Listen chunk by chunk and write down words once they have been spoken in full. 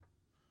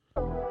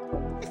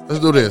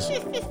Let's do this.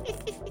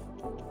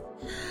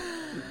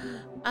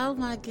 Oh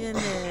my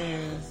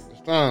goodness.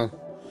 It's time.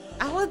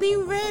 I wasn't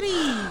even ready.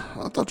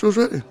 I thought you was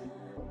ready.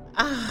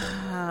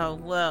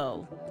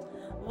 Well,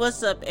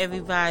 what's up,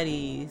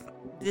 everybody?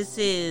 This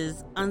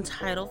is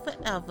Untitled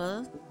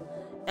Forever,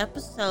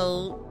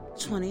 episode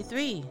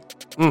 23.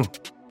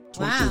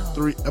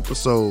 23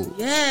 episodes.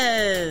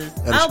 Yes.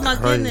 That is my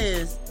crazy.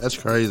 Goodness. That's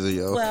crazy,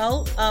 yo.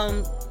 Well,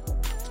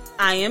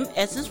 I am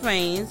Essence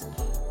Reigns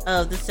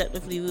of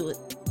Deceptively you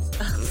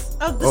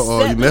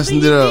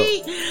messing it up.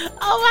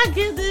 Oh my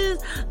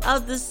goodness.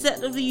 Of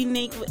Deceptively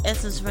Unique with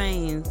Essence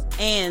Reigns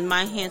and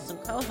my handsome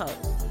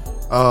co-host.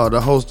 The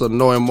host of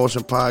No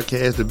Emotion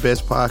Podcast, the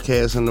best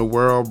podcast in the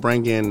world,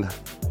 bringing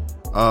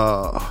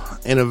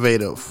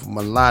innovative,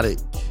 melodic,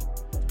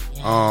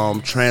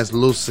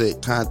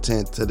 translucent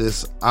content to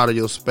this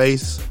audio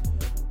space.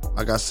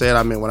 Like I said,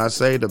 I mean, when I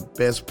say the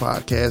best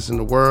podcast in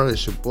the world,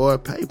 it's your boy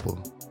Paper.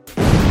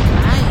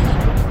 Right.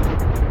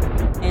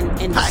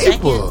 And the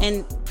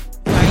second,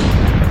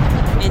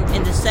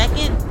 and the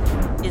second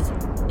is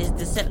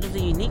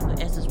Deceptively Unique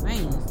with Essence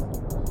Reigns.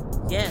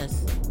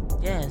 Yes,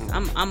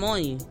 I'm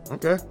on you.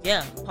 Okay.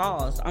 Yeah,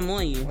 pause. I'm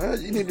on you. Well,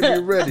 you need to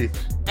be ready.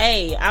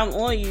 Hey, I'm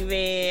on you,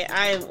 man.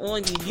 I am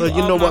on you. But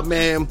you know what,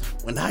 man?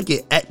 When I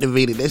get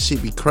activated, that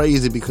shit be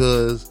crazy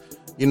because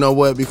you know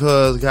what?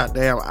 Because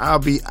goddamn, I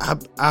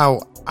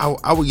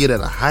would get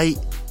at a height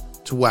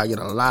to where I get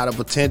a lot of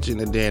attention,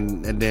 and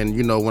then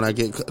you know when I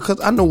get, because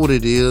I know what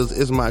it is.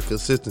 It's my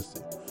consistency.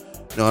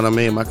 You know what I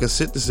mean? My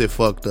consistency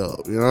fucked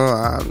up. You know,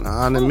 I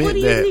admit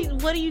that.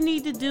 What do you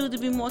need to do to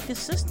be more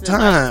consistent?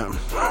 Time.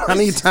 I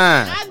need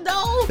time. I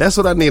know. That's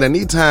what I need. I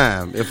need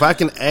time. If I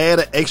can add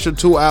an extra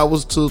 2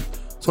 hours to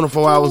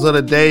 24 hours of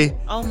the day,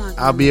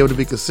 I'll be able to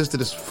be consistent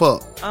as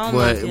fuck.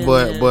 But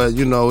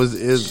you know,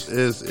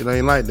 it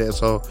ain't like that.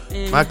 So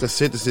my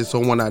consistency. So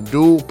when I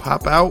do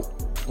pop out,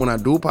 when I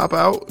am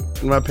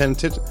not paying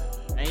attention,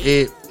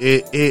 the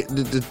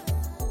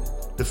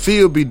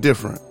feel be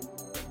different.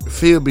 The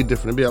feel be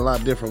different. It'd be a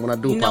lot different when I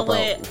do pop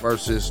out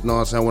versus, you know what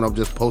I'm saying, when I'm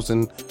just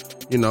posting,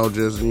 you know,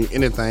 just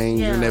anything,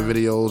 internet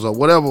videos or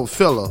whatever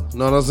filler. You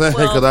know what I'm saying?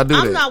 Because I do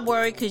that. I'm not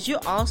worried because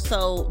you're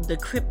also the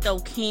crypto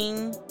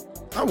king.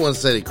 I wouldn't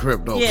say the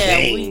crypto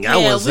king. I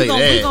wouldn't say that.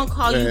 We're going to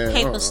call you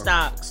paper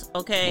stocks,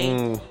 okay?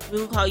 We're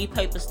going to call you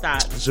paper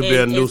stocks. It should be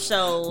a new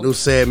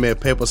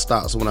segment, paper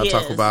stocks, when I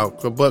talk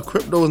about. But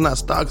crypto is not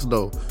stocks,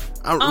 though.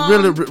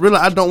 Really,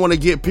 I don't want to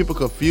get people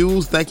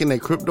confused thinking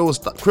that crypto is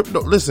stock.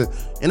 Crypto, listen,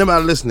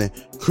 anybody listening,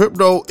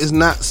 crypto is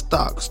not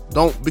stocks.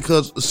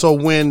 So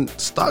when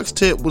stocks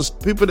was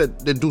people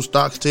that do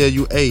stocks tell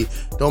you, hey,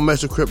 don't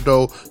mess with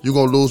crypto, you're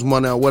going to lose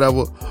money or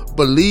whatever,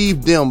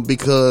 believe them,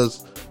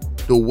 because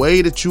the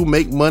way that you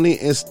make money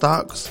in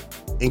stocks,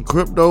 in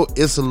crypto,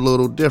 it's a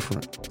little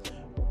different.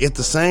 It's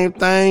the same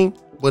thing,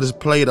 but it's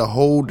played a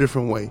whole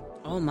different way.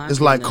 Oh my!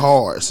 It's like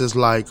cars. It's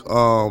like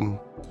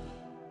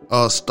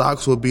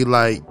stocks would be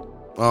like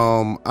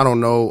I don't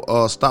know.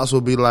 Stocks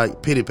would be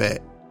like pity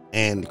pat,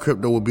 and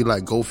crypto would be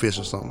like goldfish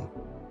or something.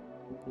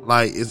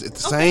 Like it's the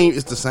same.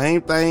 It's the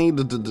same thing.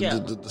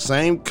 The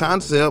same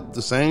concept.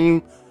 The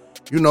same.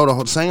 You know,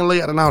 the same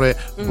layout and all that.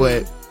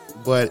 Mm-hmm.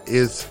 But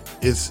it's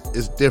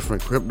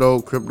different.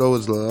 Crypto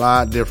is a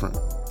lot different.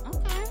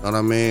 Okay. You know what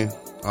I mean?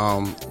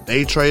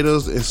 Day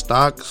traders in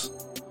stocks,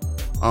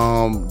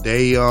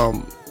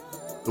 the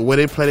way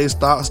they play their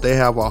stocks, they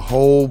have a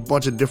whole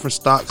bunch of different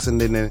stocks,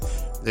 and then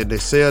they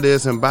sell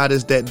this and buy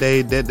this that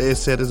day. That day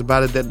sell this,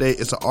 buy it that day.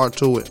 It's an art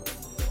to it.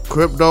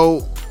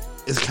 Crypto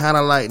is kind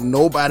of like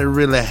nobody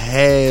really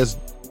has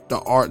the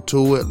art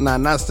to it. Now,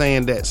 not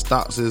saying that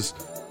stocks is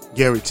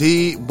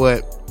guaranteed,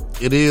 but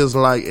it is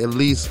like at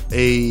least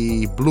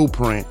a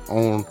blueprint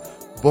on,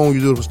 boom,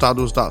 you do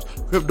stocks.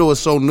 Crypto is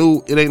so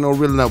new, it ain't no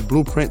really no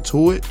blueprint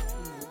to it,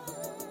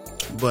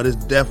 but it's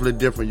definitely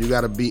different. You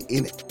got to be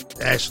in it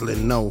to actually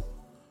know.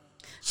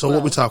 So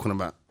what we talking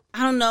about?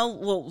 I don't know.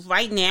 Well,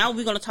 right now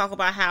we're going to talk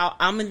about how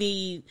I'm going to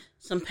need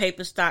some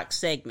paper stock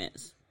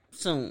segments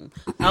soon.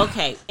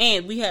 Okay.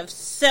 And we have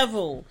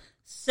several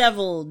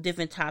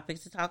different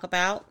topics to talk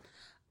about.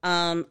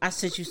 I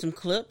sent you some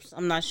clips.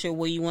 I'm not sure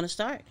where you want to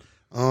start.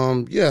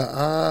 Yeah,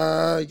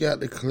 I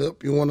got the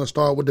clip. You want to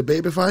start with the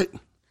baby fight?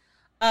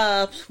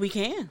 We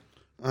can.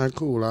 All right,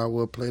 cool. I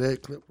will play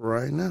that clip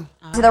right now.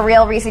 To the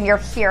real reason you're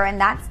here, and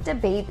that's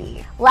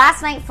DaBaby.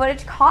 Last night,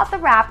 footage caught the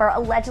rapper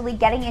allegedly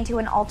getting into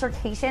an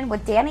altercation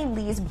with Danny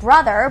Lee's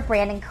brother,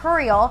 Brandon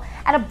Curiel,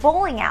 at a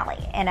bowling alley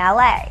in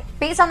LA.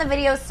 Based on the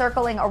videos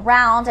circling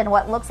around and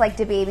what looks like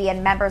DaBaby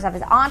and members of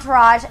his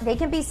entourage, they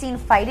can be seen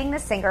fighting the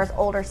singer's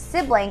older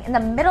sibling in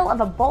the middle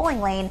of a bowling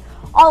lane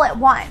all at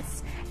once.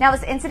 Now,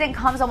 this incident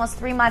comes almost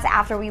 3 months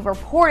after we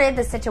reported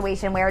the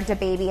situation where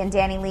DaBaby and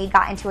Danny Lee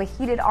got into a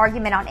heated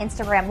argument on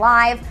Instagram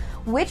Live,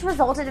 which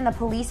resulted in the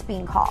police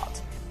being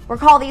called.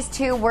 Recall these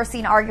two were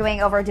seen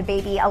arguing over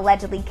DaBaby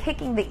allegedly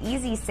kicking the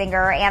Easy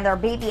singer and their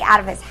baby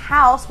out of his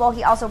house, while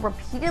he also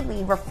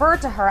repeatedly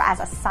referred to her as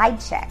a side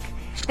chick.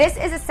 This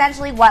is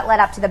essentially what led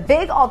up to the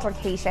big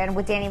altercation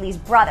with Danny Lee's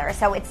brother,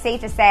 so it's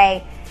safe to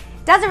say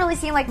Doesn't really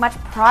seem like much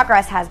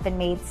progress has been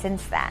made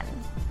since then.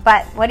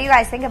 But what do you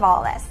guys think of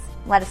all this?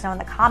 Let us know in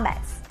the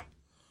comments.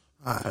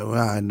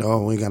 I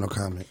know we ain't got no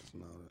comments.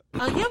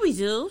 Oh yeah, we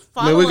do.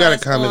 Follow we got a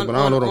comment, but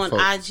I don't know them on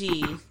folks.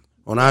 IG.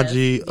 On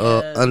IG,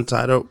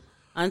 Untitled.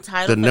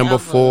 Untitled. The number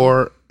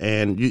 4,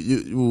 and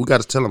we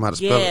got to tell them how to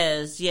spell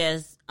it.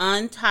 Yes.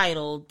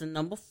 Untitled, the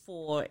number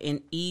 4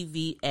 in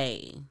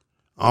EVA.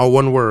 All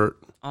one word.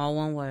 All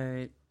one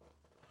word.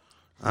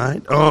 All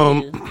right.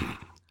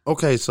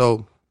 Okay,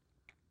 so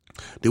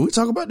did we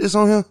talk about this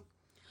on here?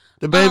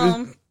 The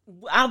baby?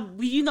 We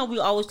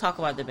always talk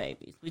about the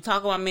babies. We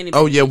talk about many.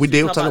 Oh yeah, we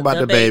did talk about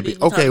the baby.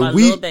 Okay,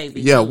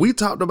 we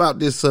talked about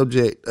this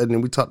subject, and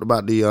then we talked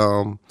about the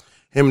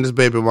him and his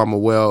baby mama.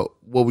 Well,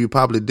 what we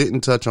probably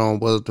didn't touch on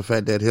was the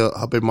fact that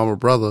her baby mama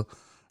brother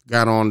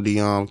got on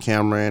the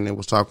camera and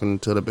was talking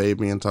to the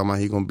baby and talking about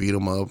he gonna beat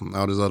him up and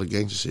all this other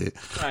gangster shit.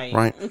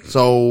 Right.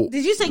 So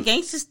did you say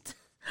gangster?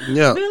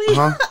 Yeah.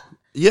 Really?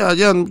 Yeah.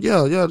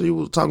 He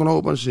was talking a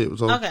whole bunch of shit.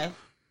 So, okay.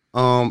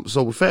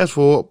 So we fast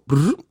forward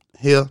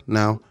here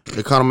now.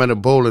 They caught him at a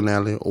bowling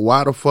alley.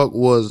 Why the fuck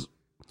was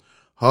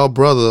her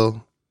brother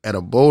at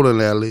a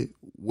bowling alley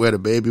where the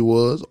baby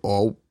was?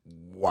 Or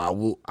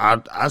why?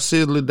 I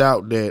seriously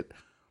doubt that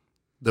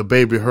the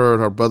baby heard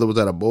her brother was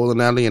at a bowling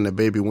alley and the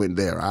baby went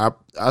there. I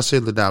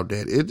seriously doubt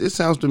that. It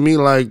sounds to me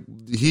like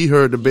he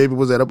heard the baby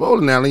was at a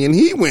bowling alley and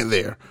he went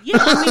there. Yeah,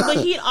 but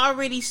he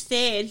already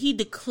said, he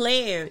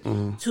declared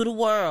to the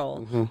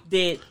world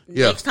that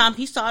next time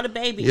he saw the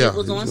baby, it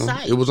was on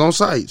site. It was on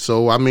site.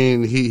 So I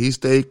mean, he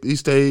stayed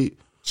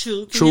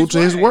true to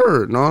his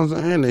word. You know what I'm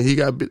saying? And he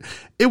got bit.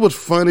 It was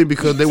funny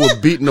because they were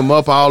beating him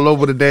up all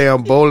over the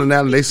damn bowling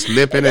alley. They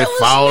slipping and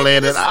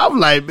falling, and I'm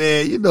like,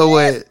 man, you know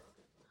what?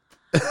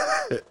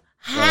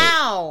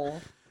 How?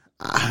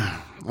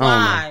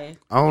 Why?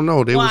 I don't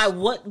know. Why?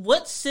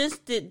 What sense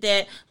did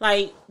that?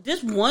 Like,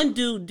 this one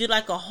dude did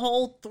like a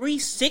whole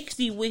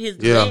 360 with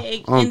his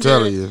leg. I'm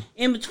telling you,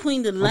 in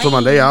between the lanes. I'm talking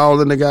about they all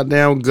in the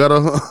goddamn gutter,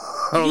 in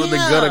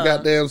the gutter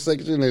goddamn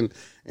section, and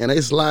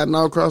they sliding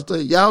all across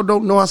the. Y'all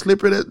don't know how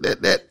slippery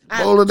that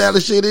bowling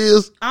alley shit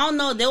is. I don't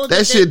know.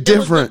 That shit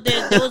different.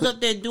 They was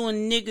up there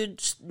doing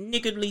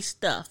niggardly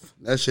stuff.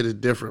 That shit is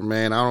different,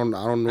 man. I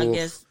don't know. I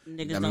guess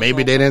niggas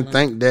maybe they didn't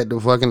think that the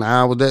fucking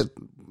aisle was that.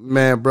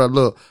 Man, bro,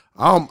 look,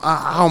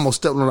 I almost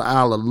stepped on the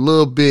aisle a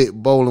little bit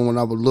bowling when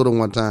I was little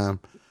one time,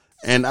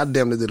 and I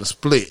damn near did a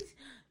split.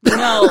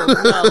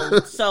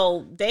 No.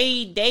 So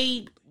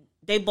they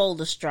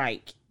bowled a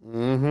strike.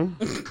 With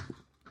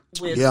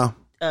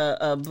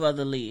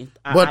Brother Lee.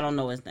 I don't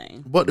know his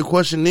name. But the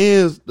question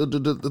is,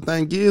 the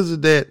thing is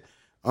that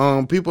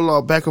people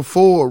are back and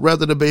forth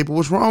whether the baby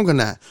was wrong or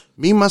not.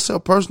 Me,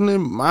 myself, personally,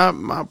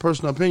 my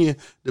personal opinion,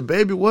 the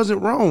baby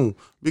wasn't wrong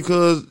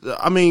because,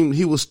 I mean,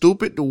 he was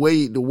stupid the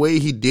way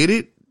he did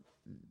it,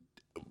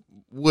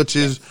 which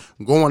is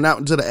going out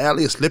into the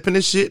alley and slipping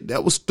and shit.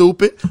 That was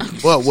stupid.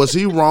 But was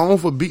he wrong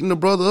for beating the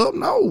brother up?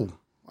 No,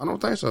 I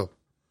don't think so.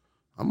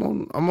 I'm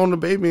on the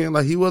baby and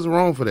like he wasn't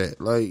wrong for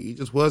that. Like he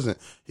just wasn't.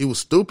 He was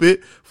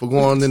stupid for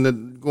going in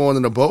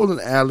the bowling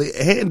alley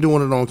and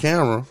doing it on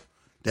camera.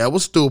 That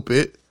was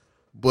stupid,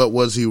 but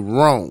was he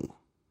wrong?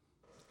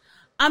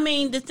 I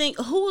mean, the thing,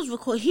 who was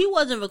recording? He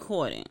wasn't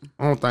recording.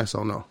 I don't think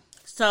so, no.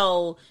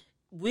 So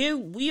we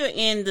are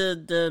in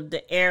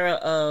the era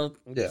of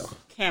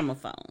camera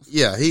phones.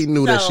 Yeah, he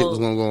knew that shit was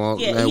gonna go on.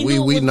 Yeah, he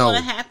knew it was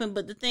gonna happen.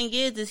 But the thing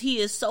is he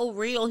is so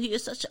real. He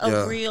is such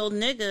a real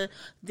nigga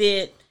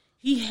that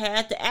he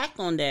had to act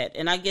on that.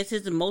 And I guess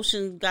his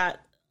emotions got,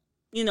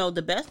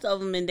 the best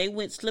of him, and they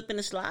went slipping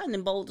and sliding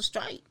and bowled a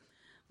strike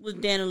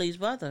with Danny Lee's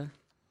brother.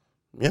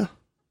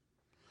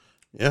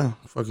 Yeah,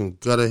 fucking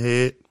gutter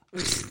head.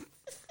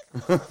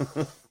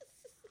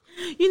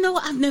 You know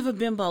what? I've never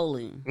been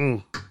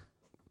bowling.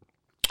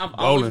 I've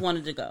always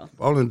wanted to go.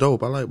 Bowling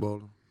dope. I like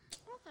bowling.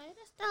 Okay,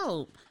 that's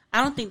dope.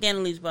 I don't think Danny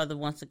Lee's brother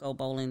wants to go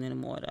bowling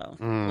anymore though.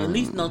 At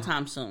least no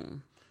time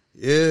soon.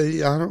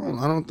 Yeah, I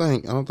don't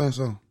think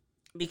so.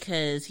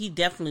 Because he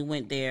definitely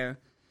went there.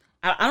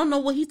 I don't know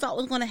what he thought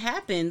was going to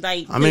happen.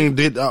 Like,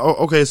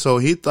 so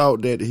he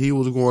thought that he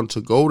was going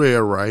to go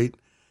there, right?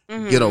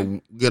 Get a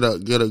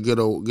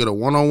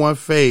 1-on-1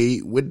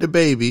 fade with the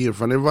baby in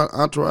front of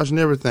entourage and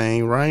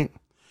everything, right?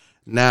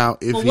 Now,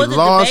 if he lost,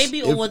 was it the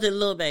baby or was it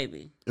Lil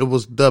Baby? It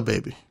was the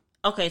baby.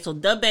 Okay, so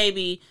the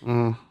baby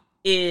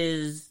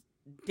is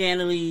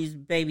Danny Lee's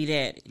baby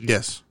daddy.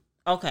 Yes.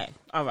 Okay,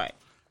 all right.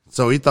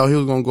 So he thought he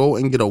was gonna go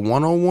and get a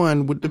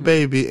 1-on-1 with the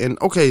baby, and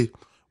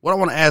what I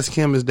want to ask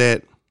him is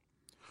that.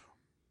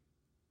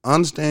 I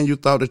understand you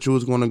thought that you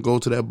was going to go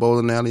to that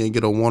bowling alley and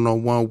get a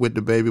 1-on-1 with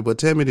the baby, but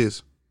tell me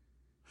this.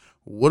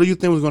 What do you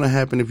think was going to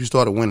happen if you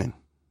started winning?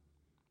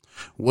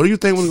 What do you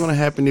think was going to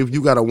happen if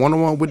you got a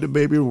 1-on-1 with the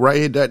baby right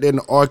here there in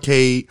the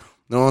arcade, you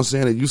know what I'm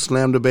saying, and you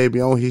slammed the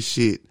baby on his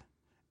shit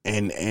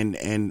and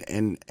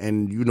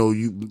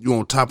you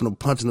on top of him,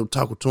 punching him,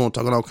 talking to him,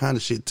 talking all kind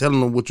of shit,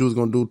 telling him what you was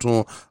going to do to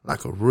him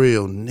like a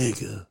real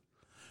nigga.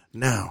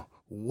 Now,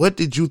 what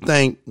did you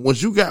think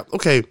once you got,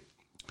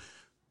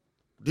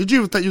 did you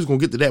ever think you was going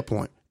to get to that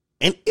point?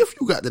 And if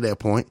you got to that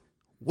point,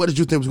 What did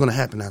you think was going to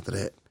happen after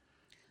that?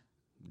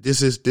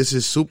 This is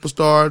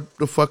Superstar,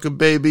 the fucking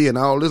baby, and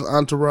all this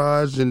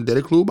entourage, and that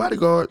include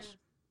bodyguards.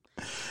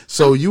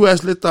 So you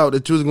actually thought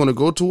that you was going to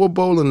go to a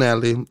bowling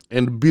alley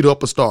and beat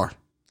up a star.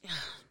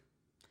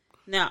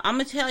 Now, I'm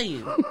going to tell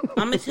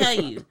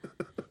you.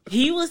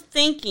 He was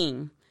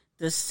thinking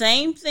the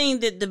same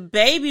thing that the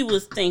baby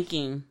was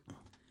thinking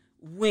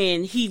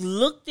when he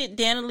looked at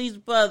Danny Lee's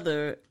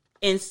brother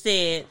and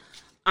said,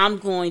 I'm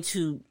going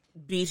to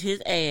beat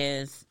his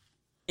ass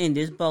in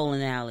this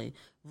bowling alley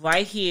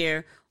right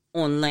here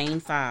on lane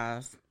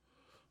 5.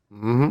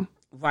 Mm-hmm.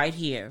 Right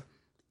here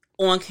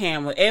on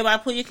camera.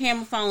 Everybody put your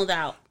camera phones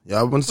out.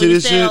 Y'all want to see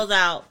this shit?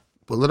 Out.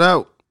 Pull it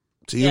out.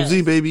 TMZ,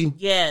 yes. baby.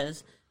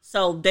 Yes.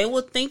 So they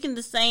were thinking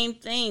the same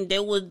thing. They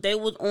was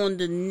on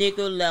the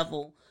nigger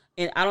level.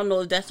 And I don't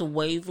know if that's a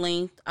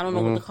wavelength. I don't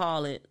know what to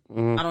call it.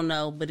 I don't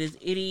know. But I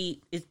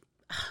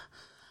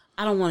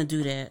don't want to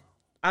do that.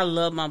 I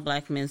love my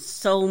black men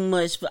so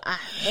much, but I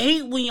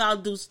hate when y'all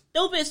do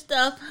stupid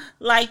stuff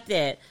like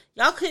that.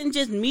 Y'all couldn't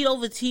just meet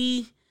over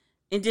tea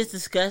and just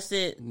discuss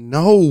it.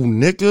 No,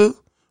 nigga.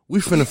 We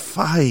finna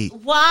fight.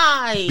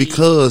 Why?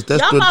 Because y'all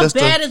my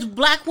baddest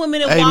black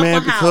women in Waffle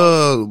House.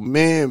 Because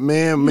man,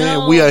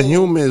 no. we are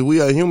humans.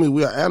 We are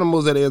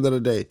animals at the end of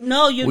the day.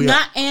 No, you're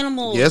not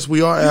animals. Yes,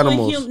 we are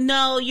animals.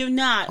 No, you're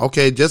not.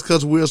 Okay, just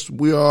because we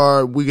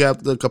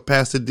have the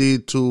capacity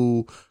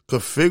to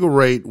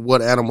configure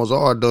what animals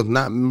are does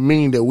not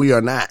mean that we are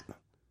not.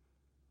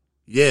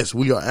 Yes,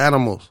 we are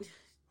animals.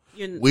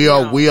 We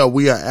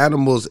are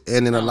animals,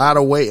 and in a lot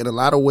of ways,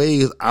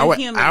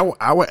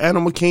 our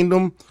animal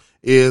kingdom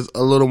is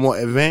a little more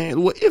advanced.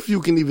 Well, if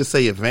you can even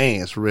say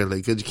advanced,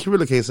 really, because you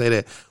really can't say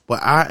that. But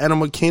our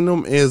animal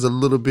kingdom is a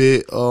little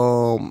bit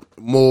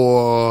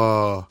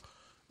more,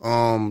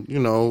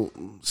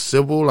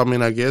 civil. I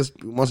mean, I guess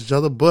amongst each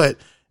other, but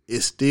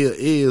it still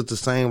is the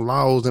same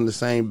laws and the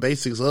same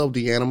basics of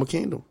the animal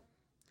kingdom.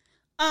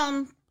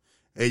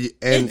 Is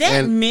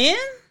that men?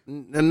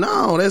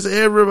 No, that's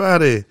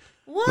everybody.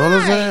 What? Know what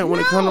I'm saying? When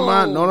it comes to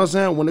my, know what I'm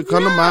saying? When it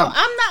comes to my,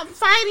 I'm not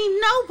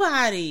fighting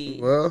nobody.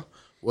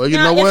 Well, you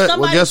know what?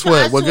 Well, guess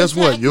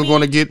what? You're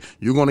gonna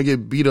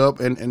get beat up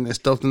and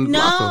stuffed in the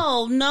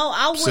locker. No,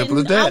 I wouldn't. Simple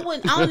as that.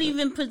 I don't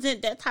even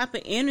present that type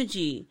of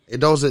energy. It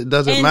doesn't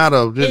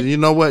matter. You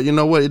know what?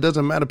 It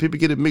doesn't matter. People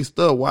get it mixed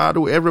up. Why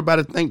do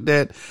everybody think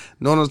that?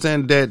 Know what I'm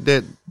saying?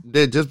 That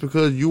just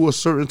because you a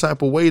certain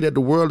type of way that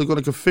the world is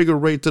going to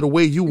configure to the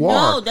way you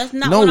are. No, that's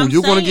not what I'm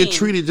you're saying. Going to get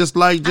treated just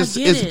as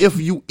if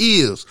you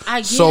is.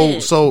 I get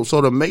it. So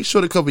to make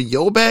sure to cover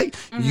your back,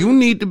 you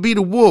need to be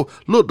the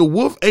wolf. Look, the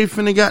wolf ain't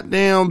finna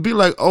goddamn be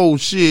like, oh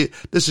shit,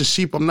 this is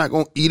sheep. I'm not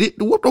gonna eat it.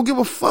 The wolf don't give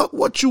a fuck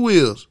what you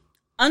is.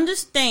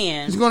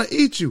 Understand? He's gonna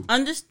eat you.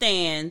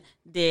 Understand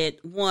that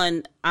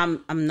one,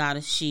 I'm not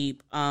a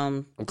sheep.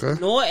 Okay.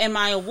 Nor am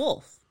I a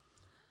wolf.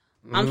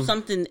 I'm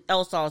something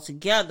else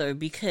altogether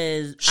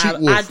because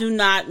I do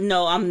not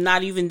know. I'm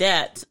not even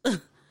that.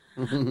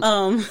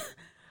 I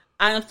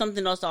am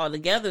something else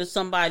altogether.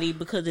 Somebody,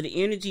 because of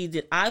the energy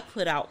that I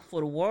put out for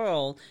the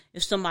world,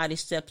 if somebody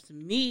steps to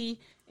me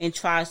and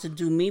tries to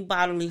do me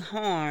bodily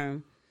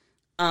harm,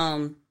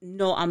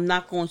 no, I'm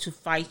not going to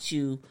fight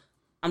you.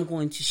 I'm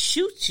going to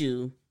shoot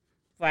you,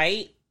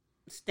 right?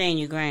 Stand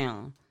your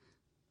ground.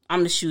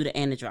 I'm the shooter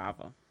and the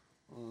driver.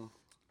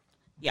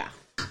 Yeah.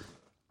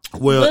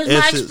 Well, where's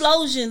my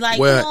explosion? Like,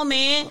 come on,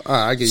 man.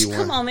 I give you one.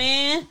 Come on,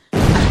 man.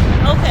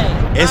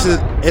 Okay.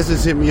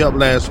 Essence hit me up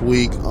last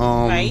week.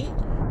 Right.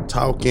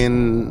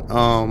 Talking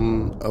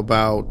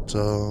about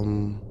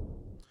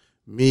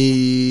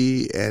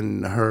me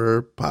and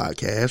her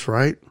podcast,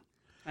 right?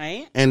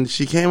 Right. And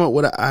she came up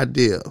with an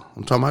idea.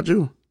 I'm talking about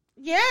you.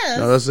 Yes. You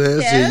know what I'm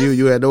saying? Yes. See,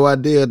 you had no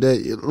idea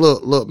that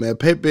look, man,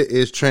 paper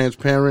is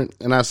transparent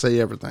and I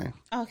say everything.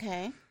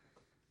 Okay.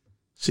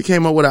 She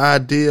came up with an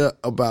idea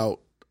about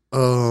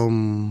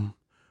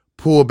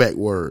pullback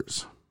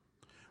words,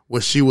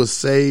 where she would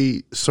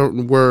say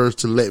certain words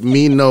to let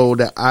me know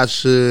that I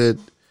should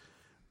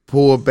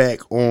pull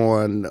back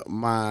on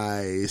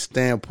my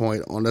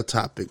standpoint on the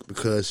topic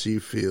because she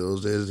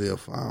feels as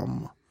if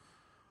I'm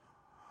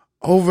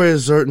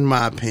overexerting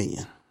my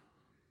opinion.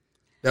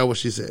 That's what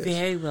she said.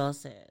 Very well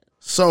said.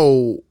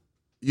 So,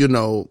 just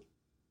to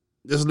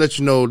let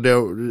you know,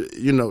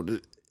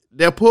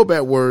 they're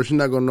pullback words. You're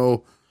not going to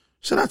know.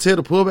 Should I tell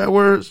the pullback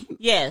words?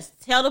 Yes,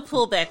 tell the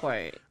pullback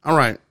word. All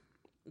right.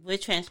 We're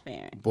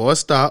transparent. Boy,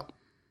 stop.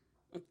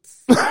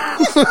 Okay.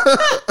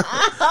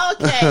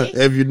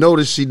 If you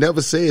notice, she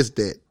never says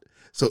that.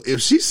 So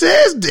if she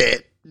says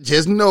that,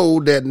 just know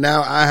that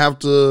now I have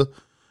to,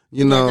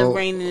 bring it in a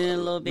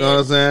little bit. Know what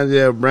I'm saying?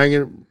 Yeah, bring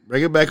it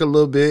back a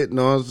little bit.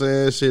 Know what I'm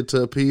saying? Shit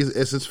to appease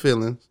Essence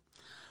feelings.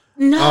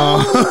 No,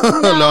 know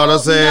what I'm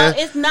saying?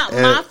 No, it's not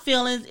my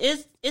feelings.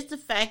 It's the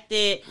fact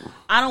that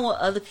I don't want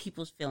other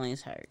people's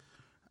feelings hurt.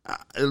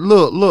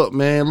 Look,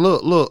 man.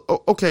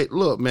 Look. Okay,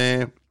 look,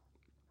 man.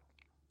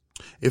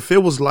 If it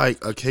was like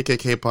a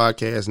KKK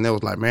podcast and it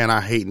was like, man,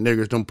 I hate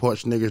niggers, them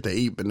porch niggers, they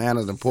eat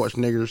bananas and porch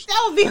niggers.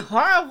 That would be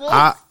horrible.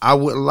 I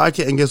wouldn't like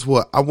it, and guess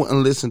what? I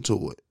wouldn't listen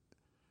to it.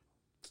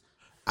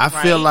 I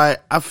feel like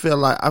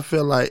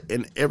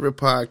in every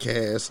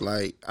podcast,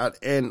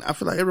 and I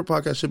feel like every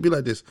podcast should be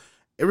like this.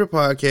 Every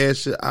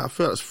podcast I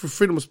feel it's for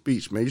freedom of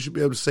speech, man. You should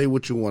be able to say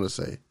what you want to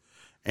say.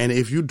 And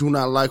if you do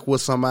not like what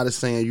somebody's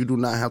saying, you do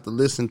not have to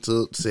listen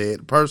to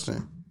said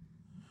person.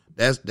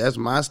 That's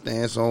my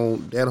stance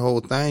on that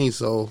whole thing.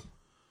 So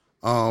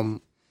when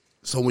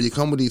you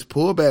come with these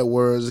pullback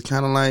words, it's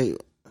kind of like,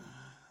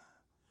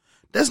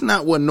 that's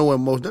not what no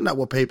emotion, that's not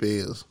what paper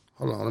is.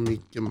 Hold on, let me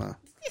get my.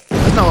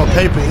 That's not what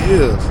paper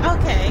is.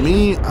 Okay.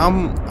 Me,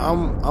 I'm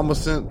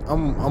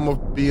a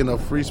be in a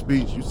free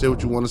speech. You say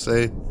what you want to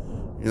say.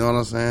 You know what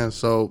I'm saying?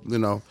 So,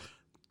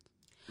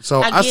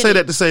 So I say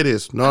that to say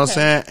this. You know what I'm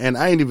saying? And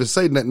I ain't even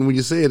say nothing when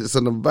you said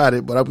something about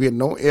it, but I'm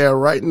getting on air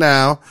right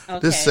now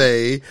to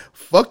say,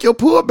 fuck your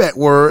pullback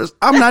words.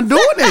 I'm not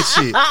doing that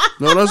shit. You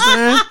know what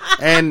I'm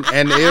saying?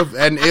 And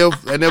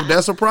if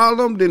that's a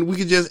problem, then we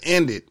could just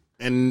end it.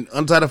 And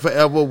Untitled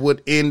Forever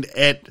would end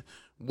at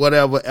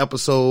whatever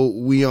episode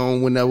we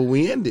on whenever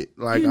we end it.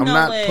 Like, I'm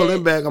not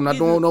pulling back. I'm not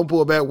doing no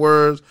pullback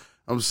words.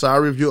 I'm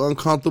sorry if you're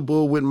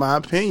uncomfortable with my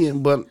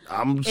opinion, but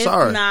I'm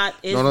sorry.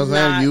 You know what I'm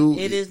saying?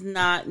 It is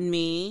not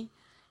me.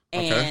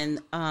 And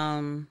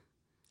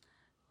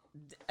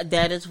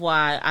that is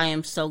why I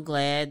am so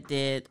glad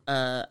that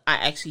I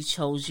actually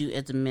chose you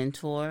as a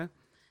mentor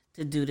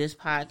to do this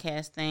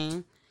podcast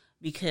thing,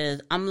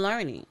 because I'm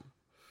learning.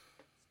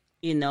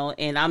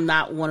 And I'm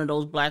not one of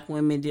those black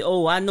women that,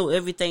 I know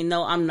everything.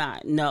 No, I'm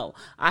not. No,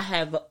 I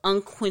have an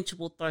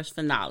unquenchable thirst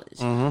for knowledge.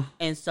 Mm-hmm.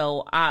 And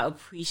so I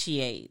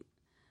appreciate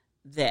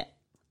that.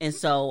 And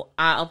so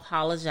I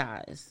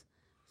apologize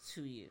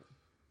to you.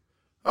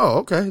 Oh,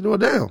 okay. Well,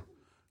 damn.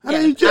 How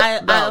do you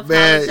just,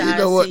 man, you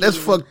know what? That's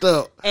fucked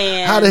up.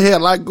 And how the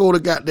hell I go to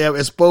goddamn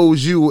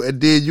expose you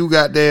and then you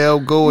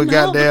goddamn go and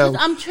goddamn.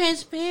 Because I'm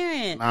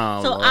transparent.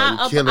 Oh, so Lord,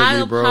 I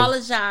me, bro.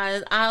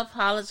 apologize. I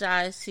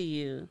apologize to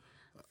you.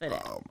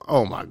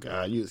 Oh my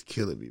God, you was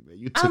killing me, man.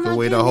 You took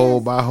away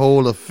my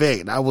whole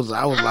effect. I was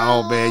like,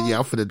 oh man, yeah,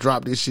 I'm finna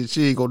drop this shit.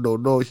 She ain't gonna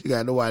know. She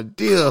got no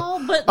idea.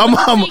 I'm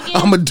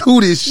gonna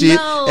do this shit,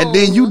 and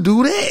then you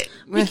do that.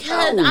 Man,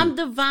 because I'm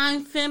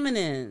divine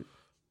feminine.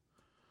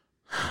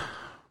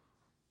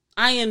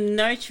 I am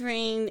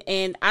nurturing,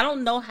 and I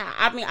don't know how.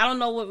 I don't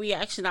know what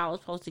reaction I was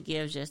supposed to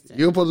give just then.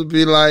 You were supposed to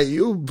be like,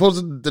 you were supposed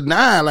to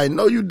deny, like,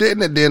 no, you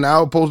didn't. And then I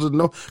was supposed to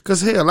know,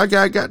 cause hell, I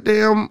got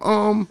goddamn,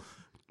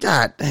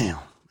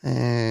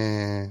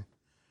 man,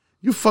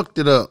 you fucked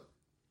it up.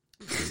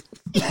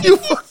 You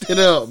fucked it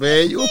up,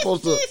 man. You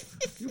fucked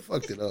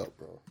it up,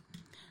 bro.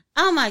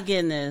 Oh my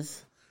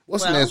goodness.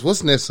 What's next?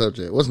 What's next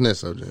subject?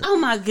 Oh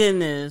my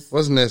goodness.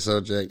 What's next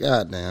subject?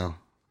 Goddamn.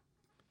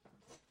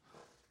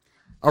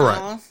 All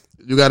right.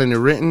 You got any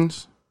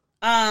writtens?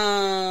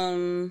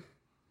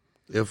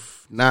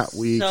 If not,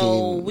 we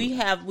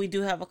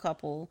do have a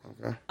couple.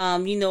 Okay.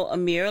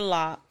 Amir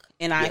Locke.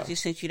 And I actually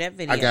sent you that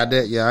video. I got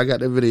that. Yeah, I got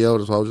that video.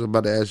 That's what I was just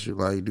about to ask you.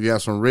 Like, do you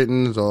have some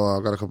writtens, or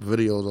I got a couple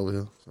videos over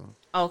here? So.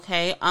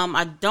 Okay.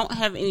 I don't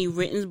have any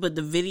writtens, but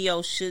the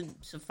video should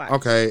suffice.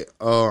 Okay.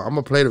 I'm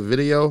gonna play the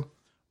video,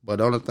 but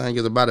the only thing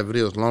is about the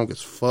video is long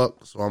as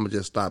fuck, so I'm gonna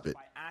just stop it.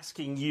 By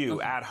asking you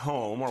at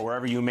home or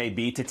wherever you may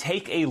be to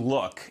take a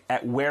look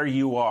at where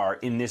you are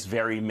in this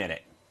very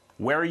minute.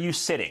 Where are you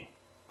sitting?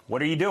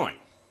 What are you doing?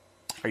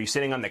 Are you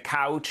sitting on the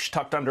couch,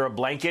 tucked under a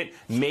blanket?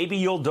 Maybe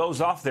you'll doze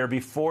off there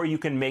before you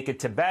can make it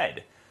to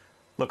bed.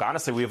 Look,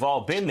 honestly, we've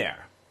all been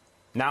there.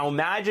 Now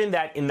imagine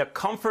that in the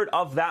comfort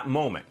of that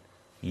moment,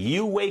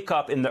 you wake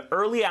up in the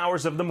early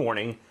hours of the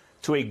morning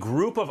to a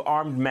group of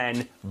armed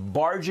men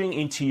barging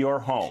into your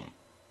home.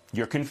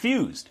 You're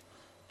confused.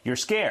 You're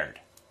scared.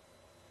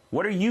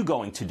 What are you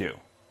going to do?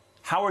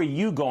 How are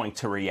you going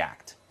to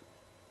react?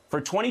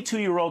 For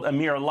 22-year-old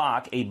Amir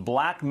Locke, a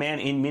black man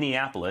in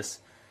Minneapolis,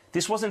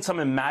 this wasn't some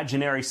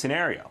imaginary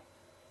scenario.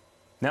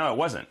 No, it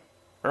wasn't.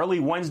 Early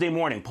Wednesday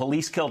morning,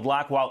 police killed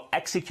Locke while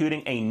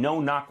executing a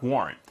no-knock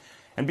warrant.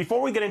 And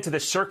before we get into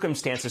the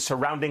circumstances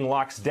surrounding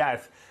Locke's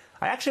death,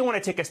 I actually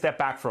want to take a step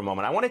back for a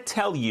moment. I want to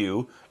tell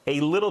you a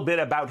little bit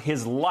about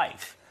his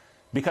life.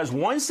 Because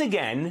once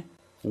again,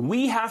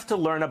 we have to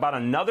learn about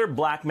another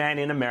black man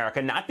in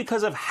America, not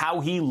because of how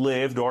he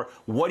lived or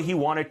what he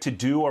wanted to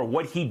do or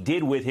what he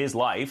did with his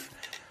life,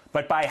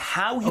 but by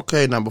how he...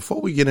 Okay, now before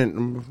we get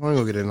in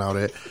all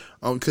that,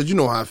 because you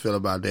know how I feel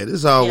about that.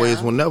 It's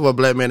always, whenever a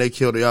black man they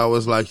kill, they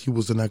always like, he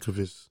was an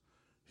activist,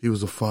 he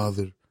was a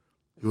father,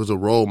 he was a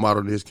role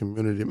model in his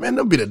community. Man,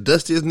 they'll be the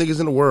dustiest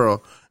niggas in the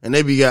world, and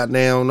they be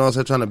goddamn,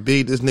 trying to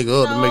beat this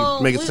nigga up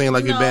to make it seem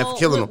like he's bad for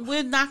killing him.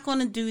 We're not going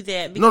to do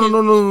that.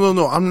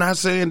 No. I'm not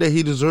saying that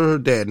he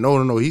deserved that.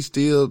 No. He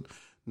still,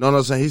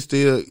 he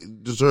still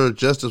deserved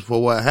justice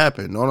for what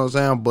happened. Know what I'm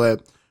saying?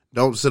 But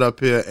don't sit up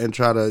here and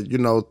try to,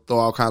 throw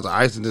all kinds of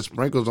ice and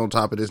sprinkles on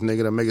top of this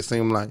nigga to make it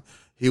seem like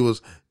he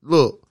was.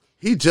 Look,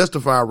 he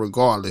justified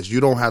regardless. You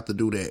don't have to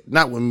do that.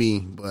 Not with me,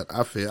 but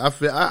I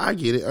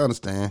get it. I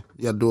understand.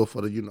 You got to do it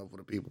for the, for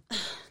the people.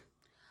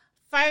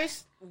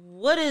 First,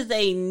 what is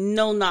a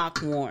no-knock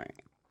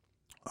warrant?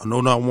 A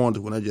no-knock warrant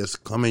is when I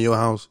just come in your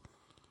house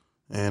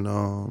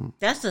and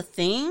That's a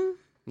thing?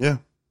 Yeah.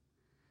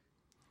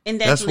 And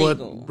that's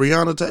legal. What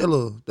Breonna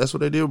Taylor. That's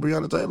what they did with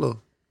Breonna Taylor.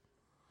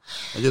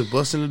 They just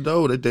bust in the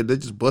door. They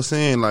just bust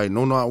in like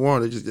no knock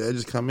warrant. They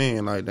just come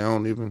in like they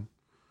don't even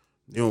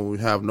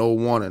have no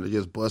warning. They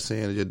just bust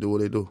in and just do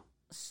what they do.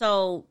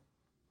 So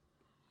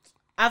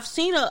I've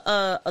seen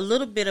a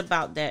little bit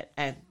about that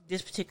at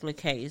this particular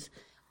case.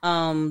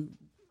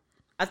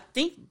 I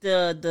think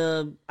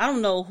the I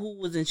don't know who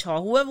was in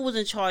charge. Whoever was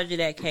in charge of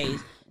that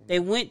case, they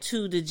went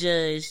to the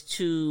judge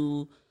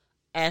to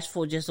ask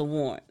for just a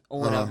warrant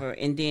or whatever,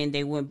 and then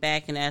they went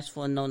back and asked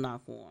for a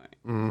no-knock warrant.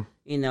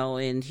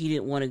 And he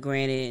didn't want to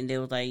grant it, and they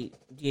was like,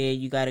 "Yeah,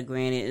 you got to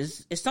grant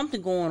it." It's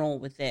something going on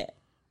with that.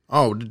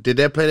 Oh, did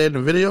that play that in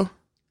the video?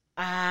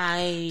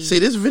 See,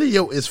 this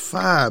video is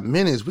 5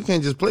 minutes. We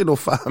can't just play no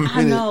 5 minutes.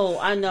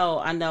 I know.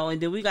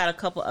 And then we got a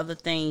couple other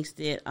things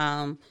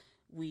that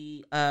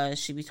we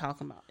should be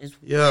talking about as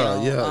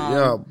well.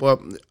 Yeah.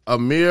 But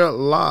Amir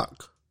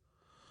Locke,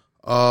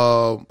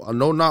 a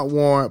no-knock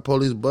warrant,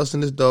 police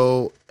busting his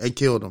door and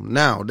killed him.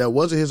 Now, that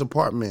wasn't his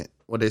apartment,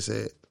 what they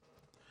said.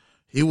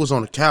 He was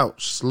on the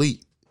couch,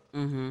 sleep.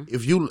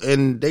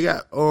 And they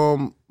got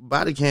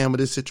body cam of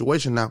this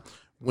situation now.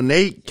 When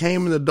they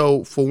came in the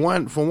door, for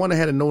one, they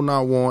had a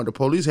no-knock warrant. The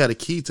police had a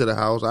key to the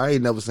house. I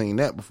ain't never seen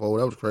that before.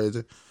 That was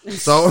crazy.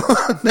 So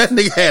that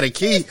nigga had a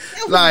key.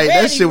 Like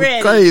that shit was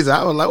crazy.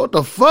 I was like, what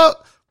the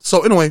fuck?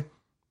 So anyway,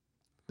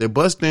 they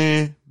bust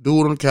in,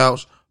 dude on the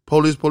couch,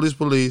 police.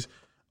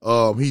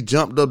 He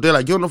jumped up. They're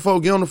like, get on the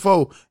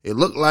floor. It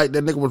looked like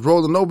that nigga was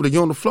rolling over to get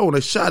on the floor, and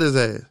they shot his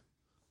ass.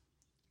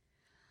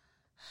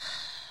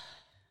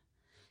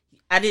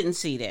 I didn't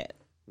see that.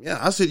 Yeah,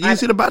 I said, you didn't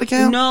see the body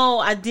cam? No,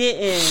 I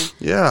didn't.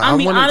 Yeah, I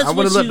mean, honestly, I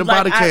would have looked the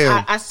body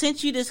cam. I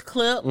sent you this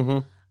clip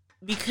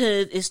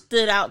because it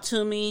stood out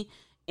to me,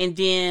 and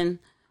then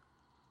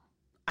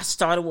I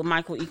started with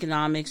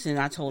microeconomics, and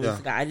I totally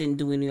forgot. I didn't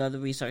do any other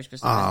research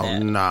besides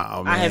that.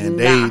 Nah, man. I have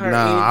not heard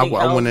anything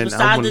else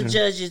besides the in,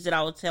 judges that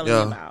I was telling you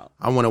about.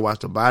 I want to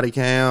watch the body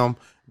cam.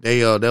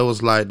 They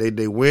was like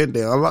they went,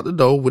 they unlocked the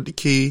door with the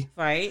key.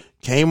 Right.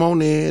 Came on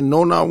in,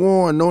 no not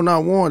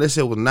warrant. They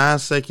said it was 9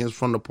 seconds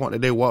from the point that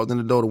they walked in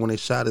the door to when they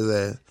shot his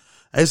ass.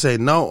 They say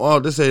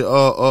no, they say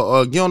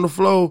get on the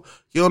floor,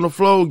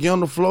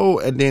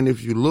 and then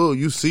if you look,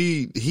 you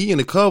see he in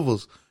the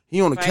covers.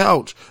 He on the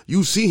couch.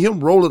 You see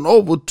him rolling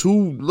over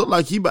to look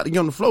like he about to get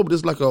on the floor, but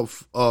it's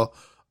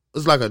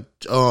like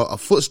a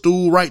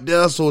footstool right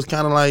there, so it's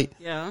kind of like,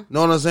 know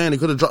what I'm saying? He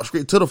could have dropped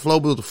straight to the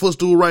floor, but it was a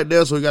footstool right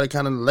there, so he got to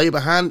kind of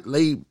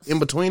lay in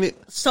between it.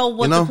 So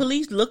was the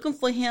police looking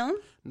for him?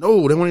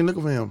 No, they weren't even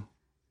looking for him.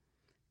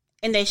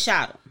 And they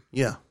shot him?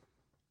 Yeah.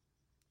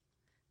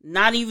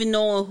 Not even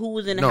knowing who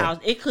was in the house.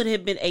 It could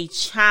have been a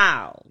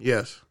child.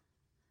 Yes.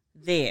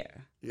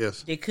 There.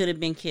 Yes. They could have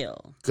been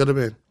killed. Could have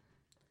been.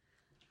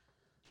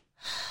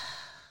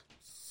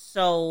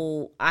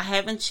 So, I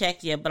haven't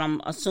checked yet, but I'm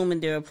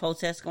assuming there are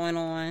protests going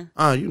on.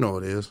 You know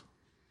it is.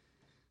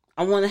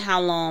 I wonder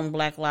how long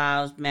Black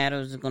Lives Matter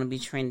is going to be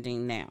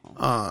trending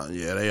now.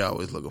 Yeah, they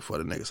always looking for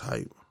the next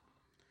hype.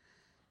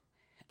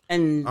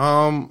 And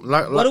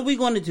what are we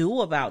going to do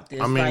about this?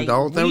 I mean, the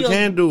only thing we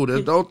can do,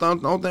 the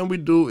only thing we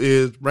do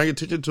is bring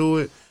attention to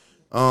it.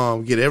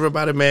 Get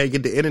everybody mad,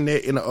 get the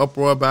internet in an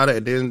uproar about it,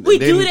 and then we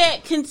do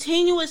that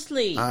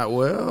continuously.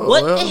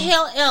 What the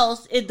hell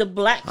else is the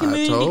black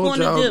community going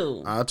to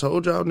do? I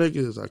told y'all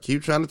niggas. I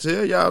keep trying to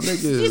tell y'all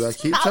niggas. I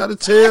keep trying to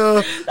tell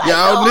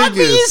y'all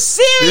niggas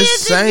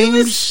this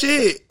same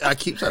shit. I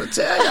keep trying to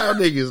tell y'all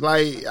niggas.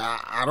 Like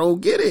I don't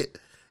get it.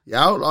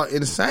 Y'all are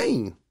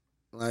insane.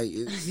 Like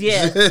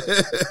yeah.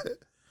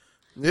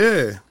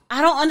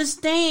 I don't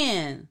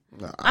understand.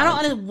 I don't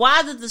understand.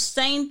 Why does the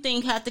same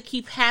thing have to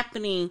keep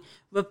happening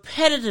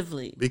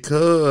repetitively?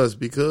 Because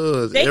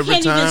they every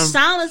can't time, even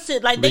silence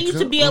it. Like they used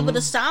to be able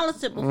to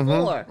silence it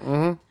before.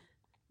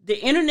 The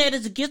internet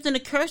is a gift and a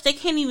curse. They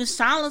can't even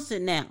silence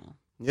it now.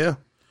 Yeah.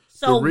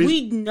 So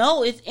we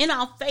know it's in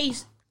our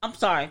face. I'm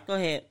sorry. Go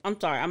ahead. I'm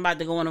sorry. I'm about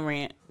to go on a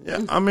rant.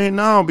 Yeah. I mean,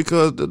 no,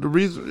 because the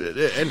reason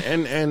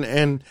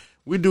and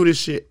we do this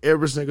shit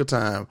every single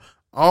time,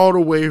 all the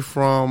way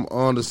from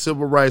the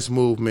civil rights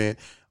movement.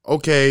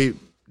 Okay.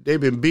 They've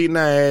been beating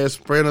our ass,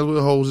 spraying us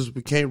with hoses.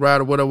 We can't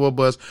ride or whatever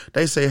bus.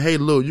 They say, hey,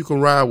 look, you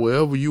can ride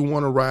wherever you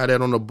want to ride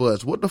at on the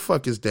bus. What the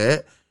fuck is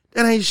that?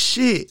 That ain't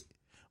shit.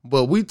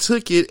 But we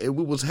took it and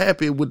we was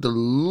happy with the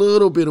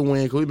little bit of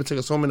win because we've been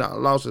taking so many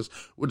losses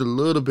with a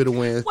little bit of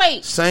win.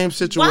 Wait, same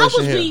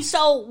situation here.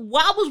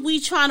 Why was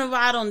we trying to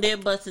ride on their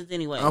buses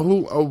anyway?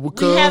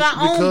 Because we had our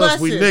own buses.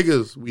 We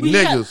niggas. We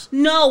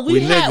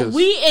niggas.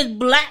 We as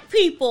black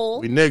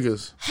people. We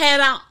niggas had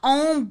our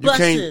own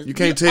buses. You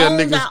can't tell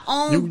niggas. Our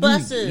own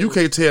buses. You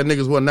can't tell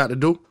niggas what not to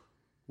do.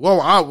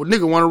 Well,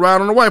 nigga want to ride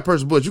on a white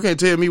person's bus. You can't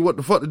tell me what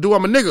the fuck to do.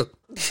 I'm a nigga.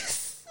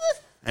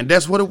 And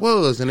that's what it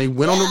was. And they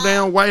went on them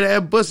damn white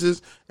ass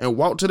buses and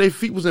walked till their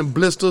feet was in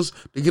blisters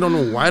to get on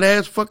them white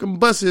ass fucking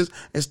buses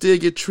and still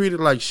get treated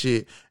like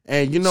shit.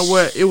 And you know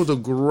what? It was a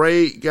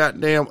great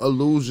goddamn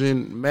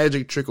illusion,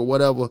 magic trick or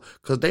whatever,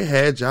 because they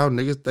had y'all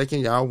niggas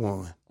thinking y'all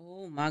won.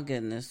 Oh my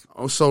goodness.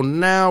 So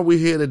now we're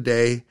here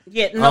today.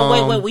 Yeah,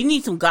 no, wait. We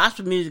need some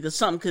gospel music or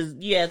something because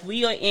yes,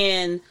 we are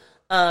in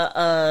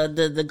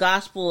the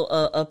gospel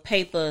of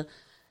paper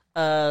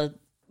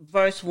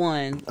verse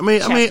 1. I'm no. I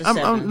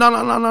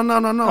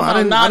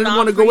didn't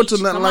want to go into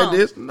nothing like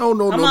this. No.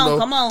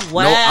 Come on.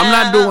 Wow. No, I'm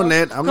not doing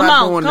that. I'm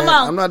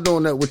not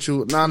doing that with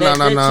you. No.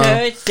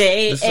 Church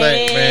say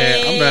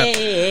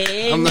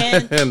I'm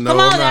not.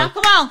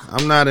 Come on.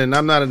 I'm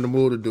not in the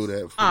mood to do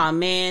that. Oh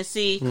man,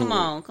 see, come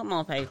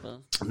on, paper.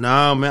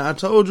 Nah, man, I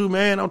told you,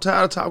 man. I'm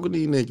tired of talking to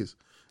these niggas.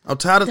 I'm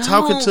tired of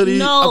talking to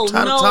these. I'm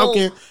tired of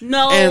talking.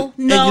 And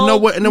you know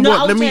what? And then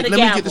what? Let me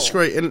get this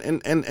straight.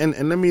 And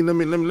let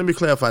me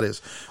clarify this.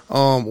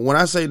 When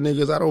I say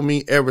niggas, I don't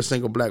mean every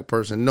single black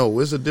person. No,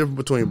 it's a difference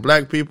between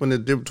black people and the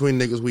difference between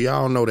niggas. We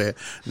all know that.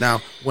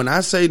 Now, when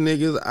I say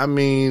niggas, I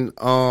mean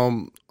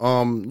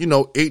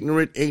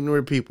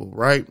ignorant people,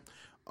 right?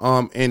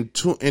 In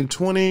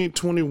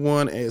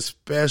 2021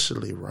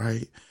 especially,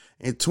 right?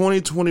 In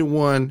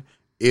 2021,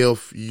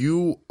 if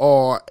you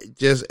are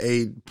just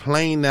a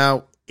plain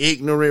out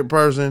ignorant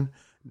person,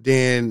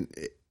 then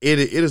it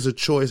is a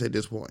choice at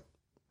this point.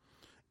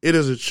 It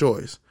is a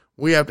choice.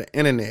 We have the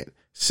internet.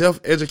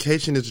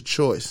 Self-education is a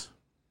choice.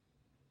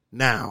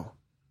 Now.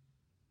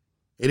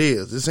 It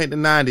is. This ain't the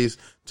 90s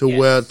to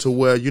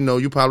where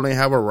you probably ain't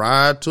have a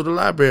ride to the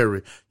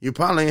library. You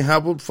probably ain't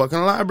have a fucking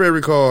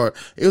library card.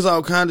 It was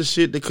all kind of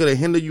shit that could have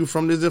hindered you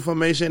from this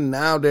information.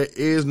 Now there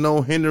is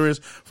no hindrance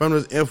from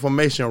this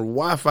information.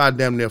 Wi-Fi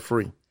damn near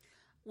free.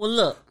 Well,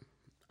 look,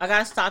 I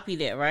gotta stop you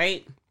there,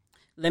 right?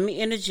 Let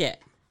me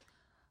interject.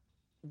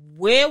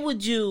 Where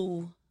would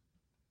you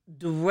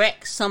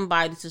direct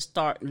somebody to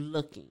start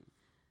looking?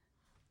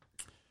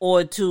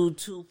 Or to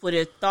for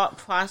their thought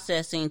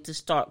processing to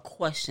start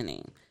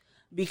questioning,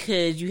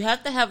 because you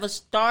have to have a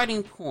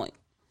starting point.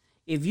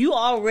 If you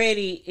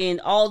already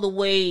in all the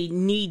way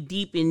knee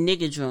deep in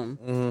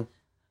niggadrum,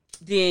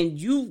 then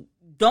you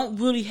don't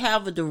really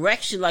have a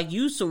direction. Like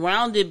you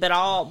surrounded by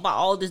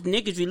all this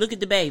niggadry. Look at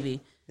the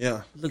baby.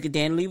 Yeah. Look at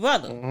Dan Lee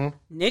brother.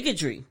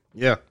 Niggadry.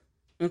 Yeah.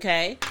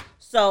 Okay.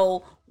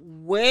 So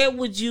where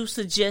would you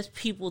suggest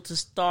people to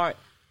start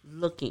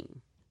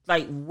looking?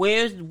 Like,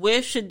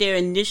 where should their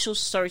initial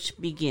search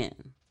begin?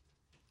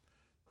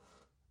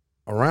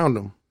 Around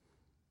them.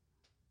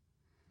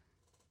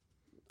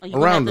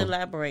 Around them.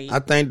 Elaborate. I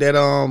think that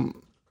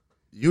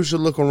you should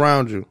look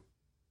around you.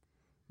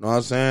 Know what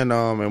I'm saying?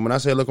 And when I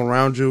say look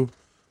around you,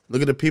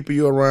 look at the people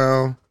you're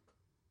around.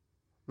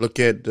 Look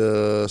at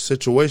the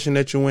situation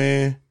that you're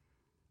in.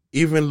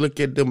 Even look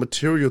at the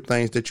material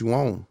things that you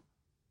own.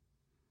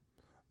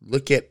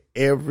 Look at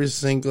every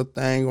single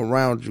thing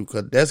around you,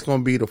 because that's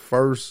going to be the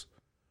first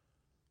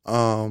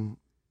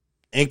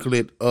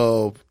inklet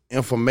of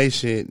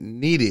information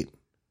needed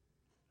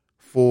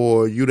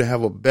for you to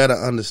have a better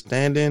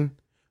understanding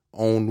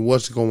on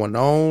what's going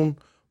on,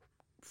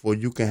 for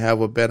you can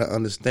have a better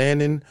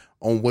understanding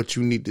on what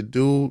you need to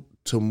do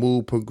to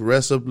move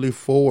progressively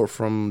forward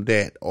from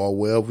that or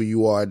wherever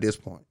you are at this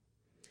point.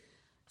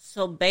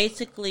 So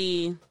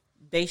basically,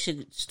 they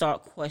should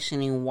start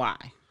questioning why.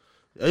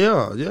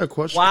 Yeah.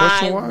 Question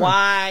why.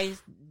 Why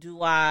do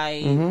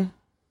I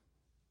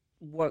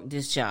work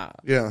this job?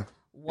 Yeah.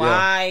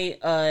 Why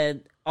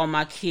are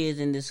my kids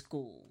in this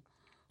school?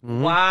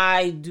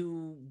 Why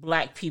do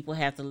black people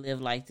have to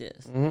live like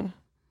this?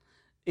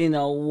 You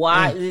know,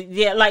 why?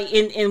 Yeah, like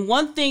in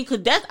one thing,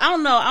 cause that's I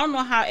don't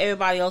know how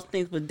everybody else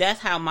thinks, but that's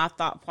how my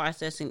thought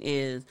processing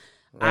is.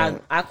 Right.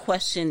 I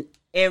question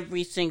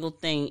every single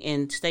thing,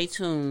 and stay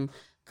tuned,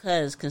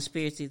 cause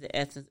conspiracy the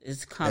essence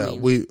is coming. Yeah,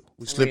 we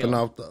slipping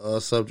off the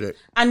subject.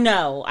 I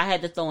know. I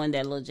had to throw in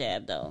that little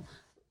jab though,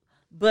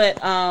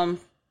 but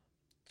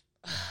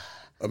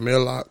Amir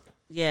Locke.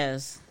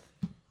 Yes,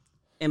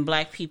 and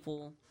black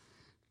people,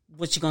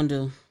 what you gonna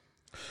do?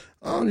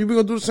 We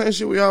gonna do the same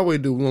shit we always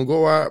do. We're gonna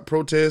go out,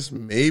 protest.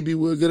 Maybe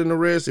we'll get an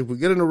arrest. If we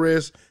get an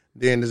arrest,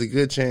 then there's a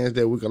good chance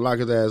that we can lock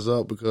his ass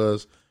up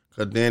because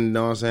then, you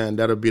know what I'm saying,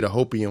 that'll be the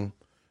hopium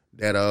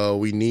that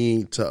we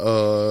need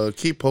to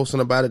keep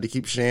posting about it, to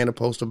keep sharing the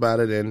post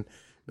about it. And you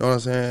know what I'm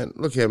saying?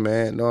 Look here,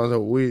 man. You know what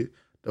I'm saying?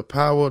 The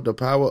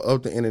power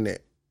of the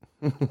internet.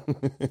 You know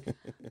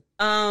what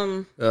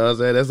I'm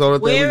saying? That's all the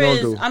thing we're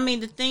gonna do. I mean,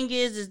 the thing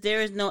is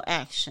there is no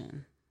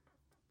action.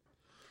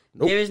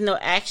 Nope. There is no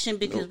action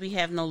because we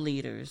have no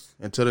leaders.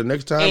 Until the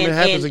next time it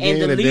happens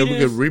again, and then we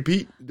can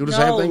repeat, do the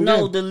same thing.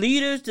 No, the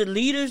leaders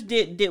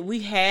that we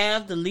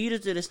have, the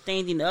leaders that are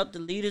standing up, the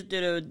leaders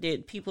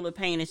that people are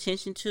paying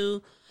attention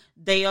to,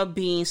 they are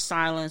being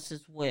silenced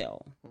as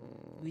well.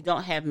 We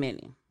don't have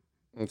many.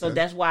 Okay. So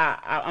that's why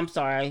I'm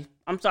sorry.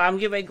 I'm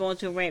getting ready to go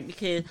into a rant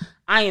because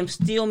I am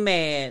still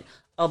mad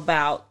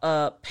about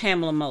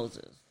Pamela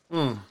Moses.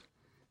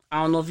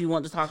 I don't know if you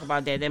want to talk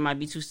about that. That might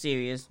be too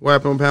serious. What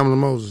happened with Pamela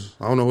Moses?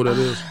 I don't know who that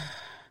is.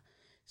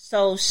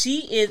 So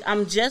she is,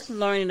 I'm just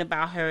learning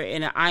about her,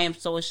 and I am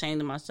so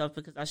ashamed of myself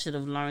because I should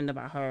have learned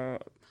about her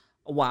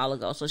a while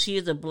ago. So she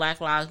is a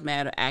Black Lives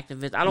Matter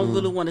activist. I don't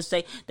really want to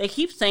say, they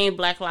keep saying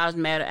Black Lives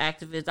Matter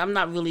activist. I'm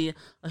not really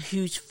a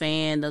huge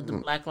fan of the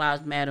Black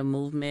Lives Matter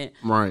movement.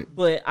 Right.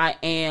 But I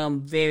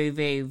am very,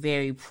 very,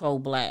 very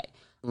pro-Black.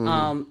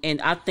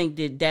 And I think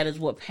that is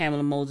what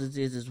Pamela Moses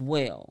is as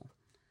well.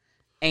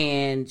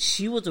 And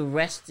she was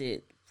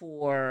arrested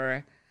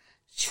for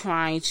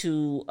trying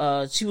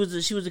to, she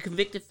was a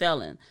convicted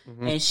felon,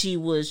 and she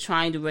was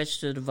trying to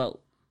register to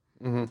vote.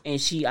 And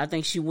I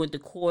think she went to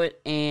court,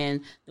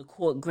 and the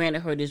court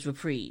granted her this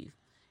reprieve.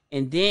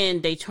 And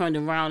then they turned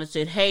around and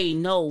said, hey,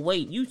 no,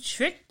 wait, you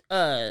tricked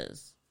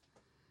us.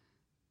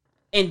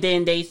 And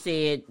then they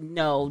said,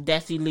 no,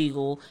 that's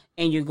illegal,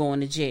 and you're going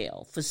to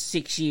jail for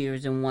 6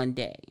 years and 1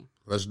 day.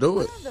 Let's do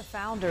it. One of the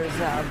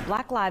founders of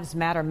Black Lives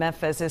Matter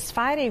Memphis is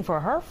fighting for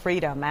her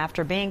freedom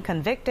after being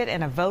convicted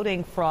in a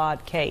voting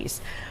fraud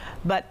case.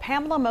 But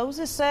Pamela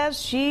Moses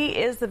says she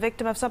is the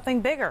victim of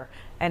something bigger.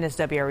 And as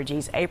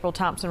WREG's April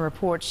Thompson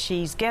reports,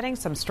 she's getting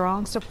some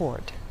strong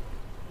support.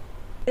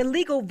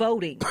 Illegal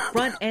voting,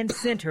 front and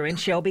center in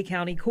Shelby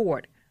County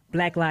Court.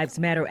 Black Lives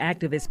Matter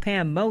activist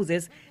Pam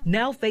Moses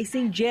now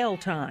facing jail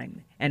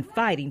time and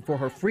fighting for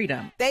her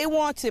freedom. They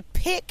want to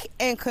pick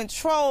and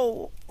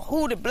control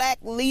who the black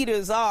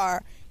leaders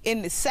are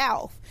in the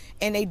South,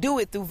 and they do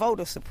it through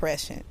voter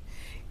suppression.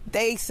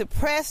 They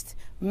suppressed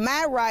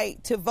my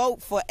right to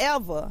vote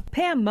forever.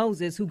 Pam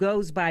Moses, who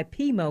goes by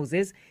P.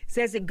 Moses,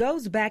 says it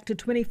goes back to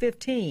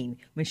 2015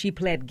 when she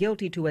pled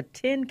guilty to a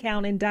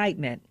 10-count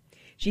indictment.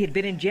 She had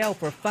been in jail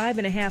for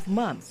 5.5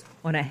 months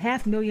on a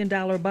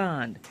 $500,000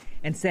 bond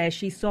and says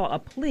she saw a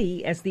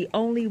plea as the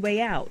only way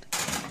out.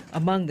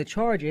 Among the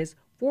charges,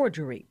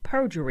 forgery,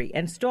 perjury,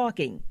 and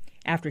stalking,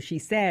 after she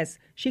says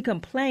she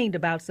complained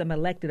about some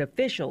elected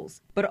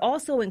officials, but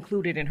also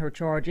included in her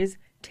charges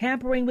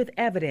tampering with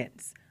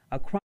evidence, a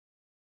crime.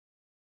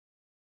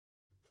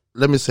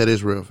 Let me say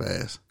this real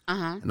fast,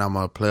 and I'm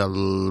gonna play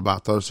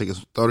about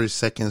 30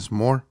 seconds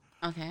more.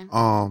 Okay.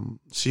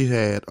 She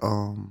had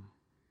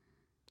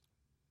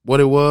what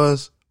it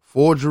was: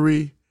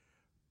 forgery,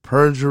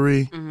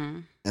 perjury,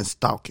 and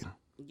stalking.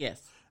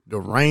 Yes. The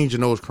range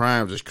in those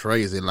crimes is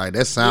crazy. Like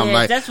that sound Yeah,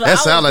 like that's what that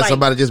I sound was like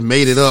somebody just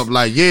made it up.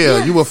 Like,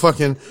 yeah, you were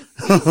fucking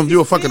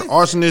you a fucking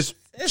arsonist,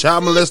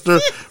 child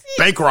molester,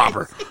 bank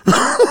robber.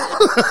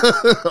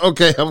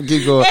 Okay, I'm gonna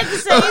keep going. At the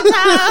same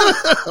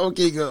time. I'm gonna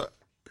keep going.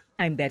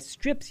 That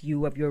strips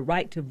you of your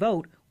right to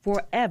vote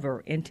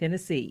forever in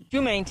Tennessee.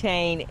 You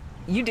maintain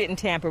you didn't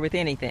tamper with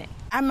anything.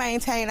 I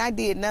maintain I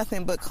did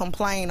nothing but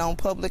complain on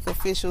public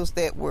officials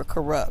that were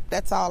corrupt.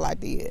 That's all I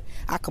did.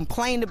 I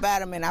complained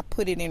about them and I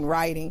put it in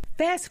writing.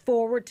 Fast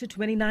forward to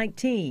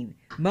 2019.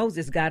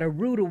 Moses got a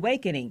rude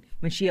awakening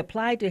when she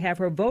applied to have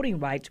her voting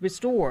rights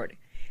restored.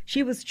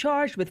 She was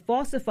charged with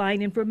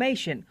falsifying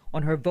information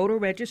on her voter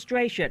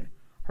registration.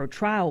 Her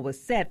trial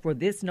was set for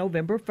this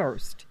November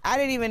 1st. I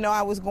didn't even know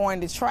I was going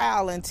to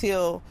trial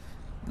until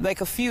like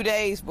a few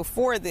days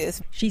before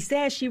this. She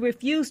says she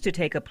refused to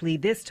take a plea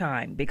this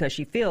time because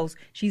she feels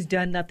she's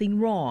done nothing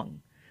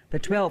wrong. The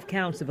 12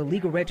 counts of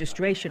illegal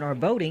registration or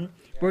voting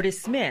were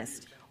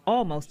dismissed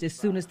almost as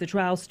soon as the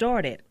trial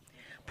started.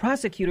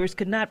 Prosecutors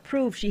could not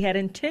prove she had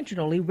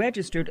intentionally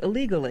registered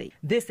illegally.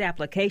 This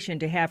application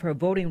to have her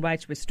voting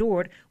rights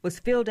restored was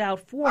filled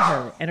out for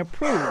her and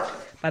approved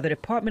by the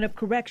Department of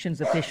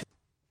Corrections officials.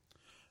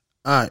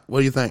 All right, what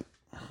do you think?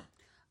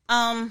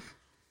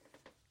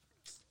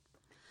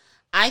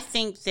 I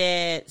think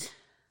that,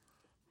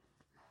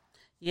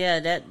 yeah,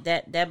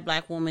 that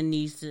black woman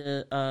needs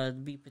to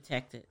be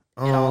protected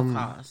at all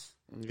costs.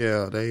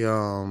 Yeah, they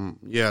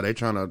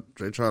trying to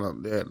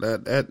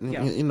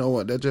you know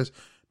what, that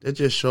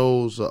just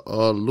shows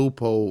a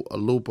loophole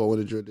in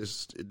the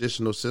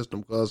judicial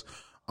system, because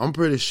I'm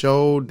pretty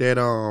sure that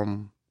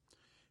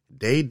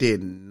they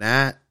didn't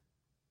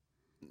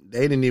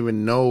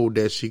even know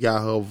that she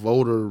got her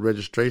voter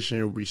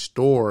registration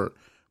restored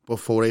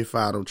before they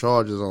filed them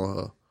charges on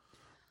her.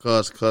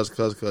 Cause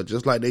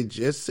just like they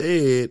just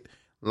said,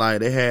 like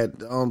they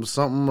had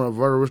something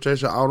voter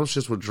registration, all those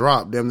shits were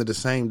dropped them to the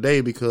same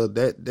day, because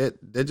that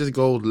just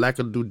goes lack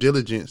of due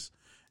diligence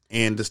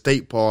and the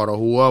state part or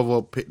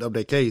whoever picked up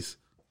that case.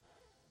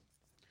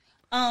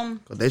 'Cause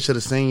they should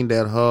have seen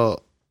that her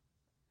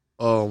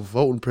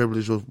voting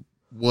privilege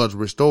was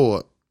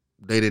restored.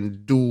 They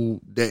didn't do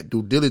that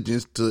due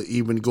diligence to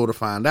even go to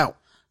find out.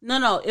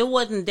 No, it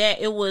wasn't that.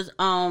 It was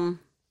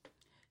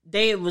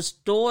they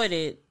restored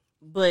it,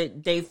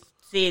 but they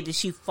said that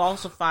she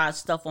falsified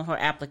stuff on her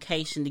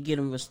application to get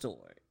them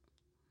restored.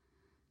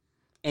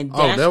 And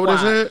that's that what why,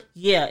 they said?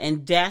 Yeah,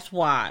 and that's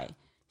why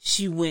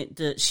she's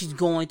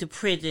going to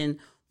prison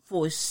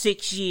for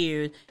 6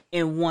 years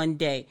and 1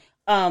 day.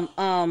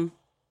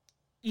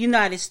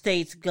 United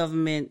States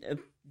government,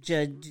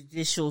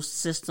 judicial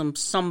system,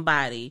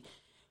 somebody.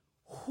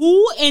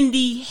 Who in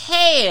the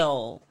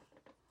hell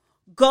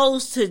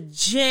goes to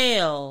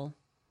jail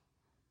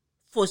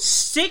for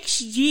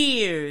 6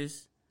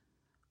 years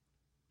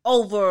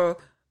over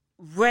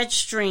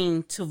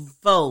registering to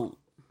vote?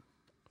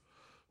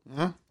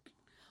 Huh?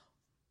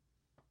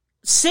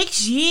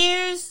 6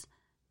 years?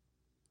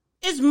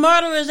 It's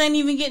murderers ain't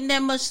even getting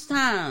that much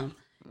time.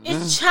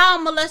 It's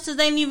child molesters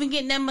ain't even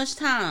getting that much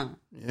time.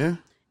 Yeah.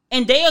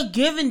 And they are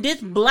giving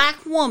this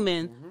black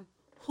woman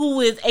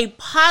who is a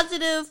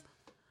positive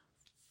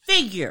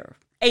figure,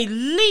 a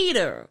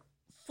leader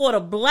for the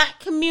black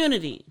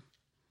community,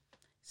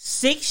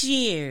 6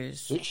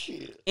 years. 6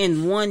 years.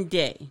 In 1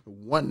 day.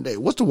 1 day.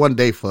 What's the 1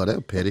 day for?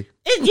 That petty.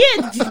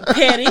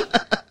 Petty. Yeah.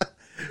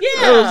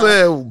 You know what I'm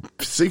saying?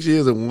 6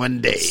 years in 1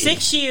 day.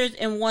 6 years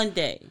in 1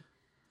 day.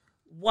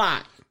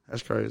 Why?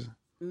 That's crazy.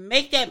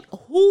 Make that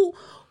who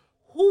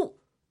what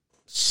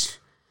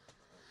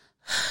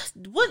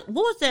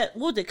was that?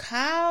 What was it,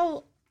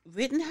 Kyle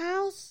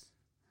Rittenhouse?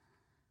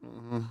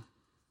 Mm-hmm.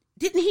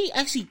 Didn't he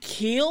actually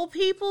kill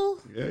people?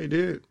 Yeah, he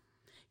did.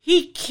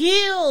 He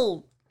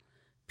killed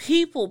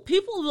people.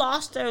 People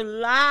lost their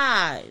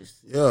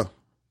lives. Yeah.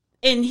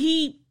 And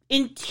he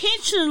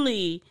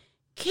intentionally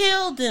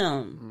killed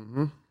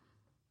them.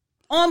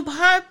 On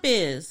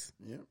purpose.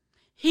 Yeah.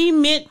 He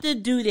meant to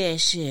do that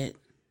shit.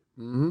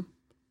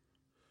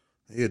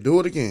 Yeah, do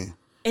it again.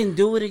 And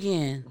do it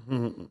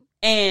again.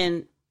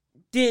 And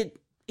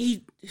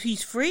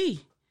he's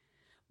free.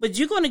 But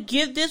you're going to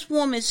give this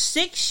woman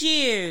 6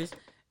 years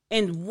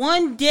and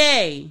 1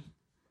 day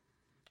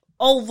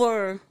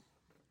over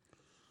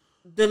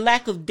the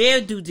lack of their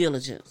due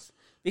diligence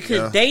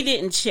because they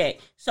didn't check.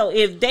 So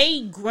if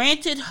they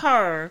granted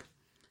her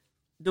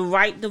the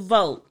right to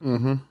vote,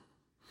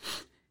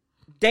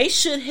 they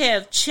should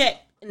have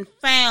checked and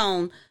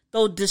found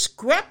those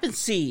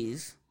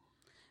discrepancies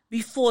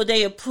before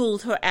they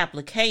approved her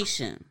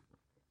application.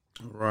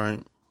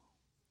 Right.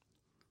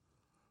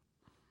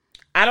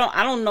 I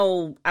don't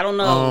know.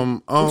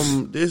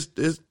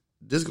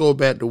 This go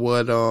back to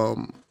what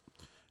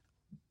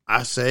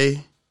I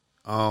say.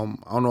 I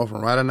don't know if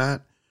I'm right or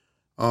not.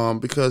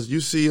 Because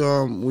you see,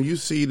 when you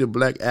see the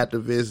black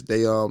activists,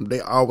 they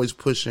always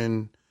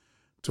pushing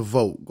to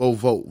vote, go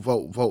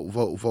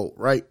vote,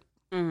 right?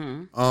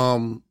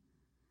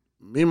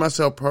 Me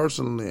myself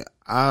personally,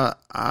 I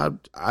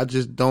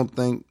just don't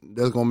think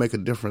that's gonna make a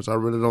difference. I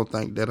really don't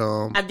think that.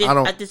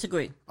 I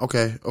disagree.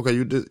 Okay,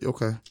 you did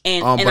okay.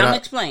 And I'm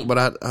explaining. But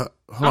I'm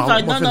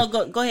sorry. No,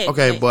 go ahead.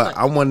 Okay, go ahead.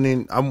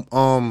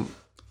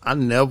 I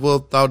never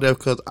thought that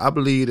because I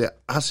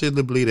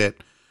seriously believe that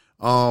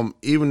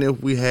even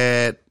if we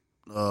had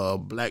a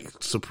black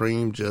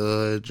Supreme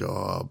Judge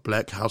or a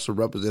black House of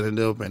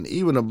Representative and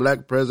even a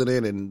black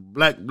president and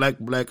black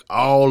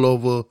all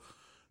over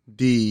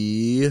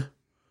the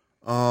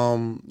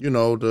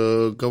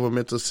the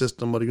governmental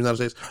system of the United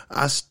States,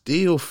 I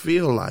still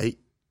feel like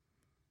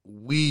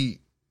we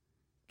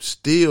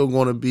still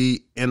going to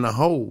be in the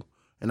hole.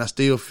 And I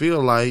still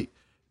feel like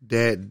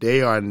that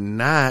they are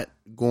not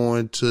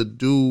going to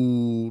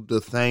do the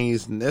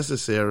things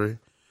necessary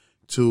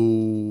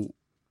to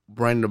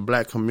bring the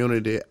black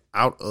community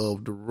out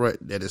of the rut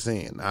that it's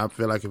in. I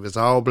feel like if it's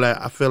all black,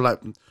 I feel like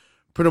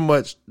pretty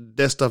much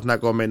that stuff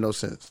not going to make no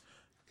sense.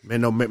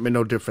 Make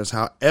no difference.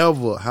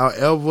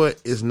 However,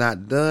 it's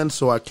not done,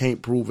 so I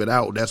can't prove it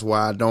out. That's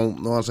why I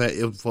don't, know what I'm saying?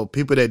 If for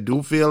people that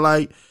do feel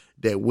like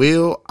that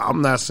will,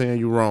 I'm not saying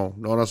you're wrong.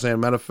 Know what I'm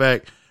saying? Matter of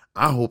fact,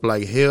 I hope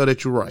like hell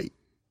that you're right.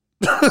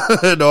 Know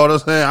what I'm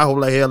saying? I hope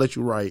like hell that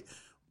you're right.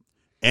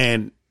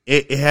 And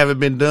it haven't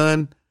been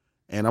done,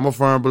 and I'm a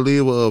firm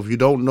believer of you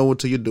don't know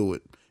until you do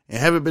it. It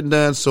haven't been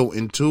done, so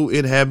in two,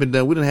 it have been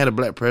done. We didn't have a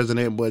black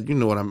president, but you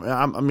know what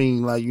I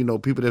mean, like,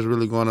 people that's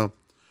really gonna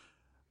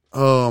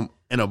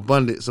an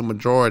abundance, a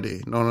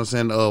majority, you know what I'm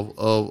saying, of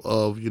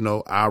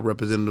our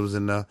representatives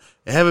in there.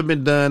 It haven't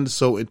been done,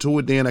 so until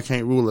it then I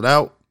can't rule it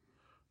out.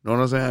 You know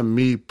what I'm saying?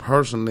 Me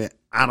personally,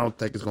 I don't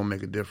think it's gonna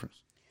make a difference.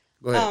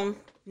 Go ahead.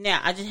 Now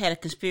I just had a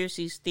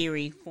conspiracy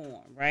theory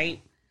form,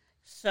 right?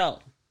 So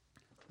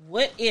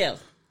what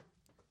if,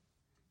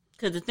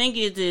 because the thing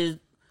is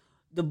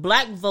the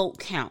black vote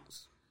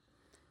counts.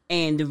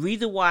 And the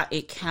reason why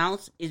it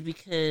counts is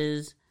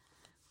because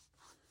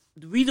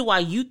the reason why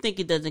you think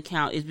it doesn't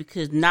count is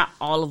because not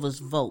all of us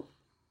vote.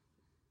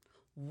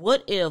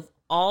 What if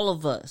all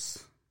of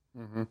us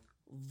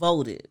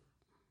voted,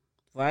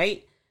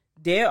 right?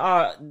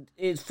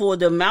 For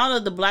the amount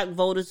of the black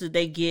voters that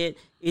they get,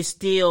 it's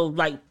still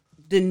like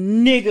the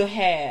nigger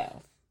half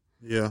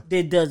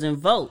that doesn't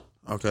vote.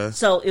 Okay.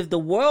 So if the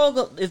world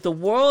of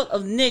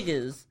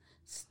niggas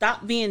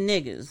stop being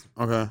niggas,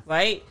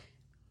 right,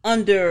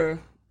 under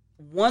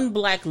one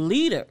black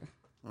leader,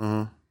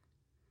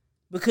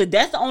 because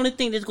that's the only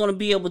thing that's going to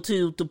be able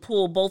to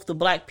pull both the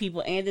black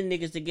people and the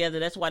niggas together.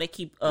 That's why they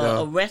keep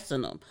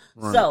arresting them.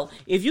 Right. So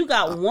if you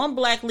got one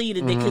black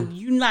leader that can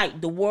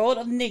unite the world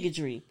of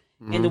niggery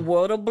and the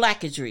world of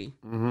blackadry,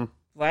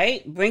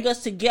 right, bring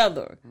us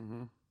together,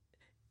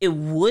 it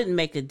would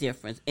make a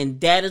difference. And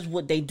that is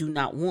what they do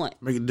not want.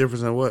 Make a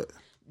difference in what?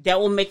 That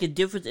will make a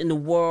difference in the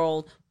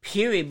world,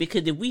 period.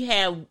 Because if we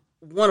have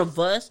one of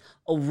us,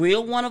 a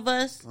real one of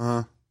us,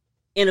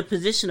 in a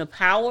position of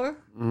power,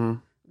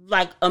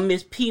 like a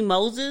Miss P.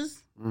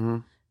 Moses,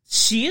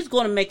 she is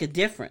going to make a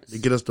difference. To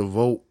get us to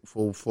vote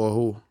for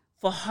who?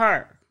 For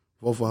her.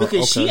 Vote for her.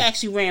 Because okay. she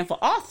actually ran for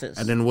office.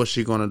 And then what's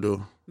she gonna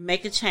do?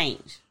 Make a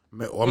change.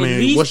 I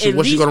mean, what's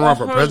she gonna run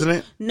for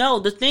president? No,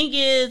 the thing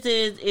is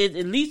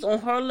at least on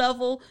her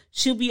level,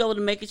 she'll be able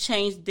to make a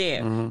change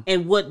there. Mm-hmm.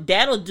 And what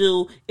that'll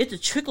do, it's a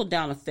trickle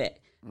down effect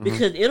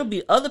because it'll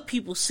be other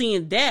people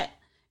seeing that,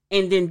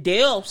 and then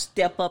they'll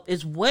step up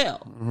as well.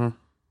 Mm-hmm.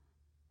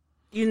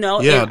 You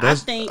know, yeah. And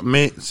that's. I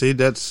think. See,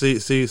 that's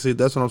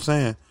what I'm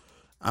saying.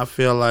 I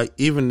feel like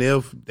even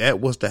if that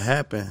was to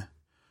happen,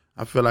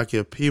 I feel like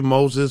if P.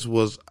 Moses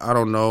was, I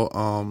don't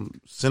know,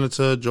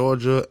 Senator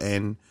Georgia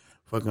and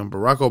fucking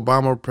Barack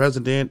Obama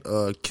president,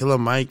 Killer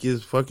Mike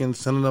is fucking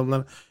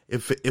senator.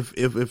 If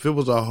it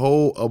was a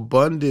whole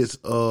abundance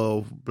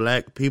of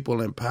black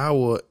people in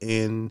power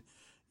in,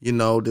 you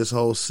know, this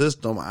whole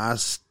system, I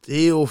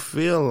still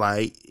feel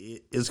like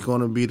it's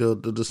going to be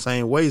the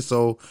same way.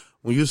 So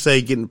when you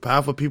say getting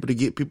powerful people to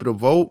get people to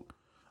vote,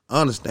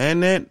 I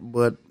understand that,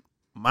 but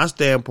my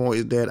standpoint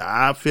is that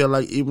I feel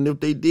like even if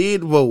they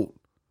did vote,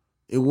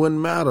 it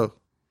wouldn't matter.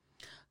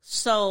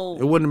 So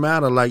it wouldn't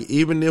matter. Like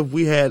even if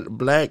we had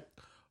a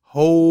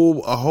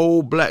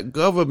whole black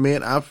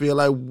government, I feel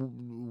like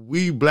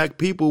we black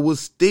people would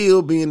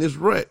still be in this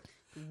rut.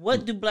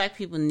 What do black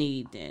people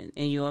need then,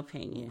 in your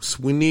opinion?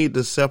 We need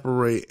to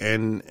separate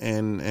and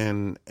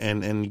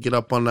get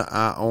up under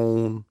our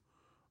own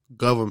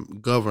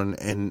govern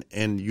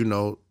and you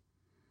know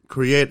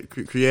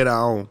create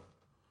our own.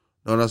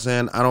 Know what I'm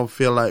saying? I don't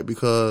feel like,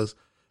 because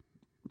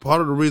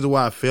part of the reason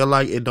why I feel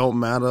like it don't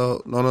matter,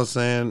 know what I'm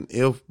saying,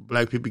 if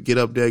black people get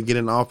up there, get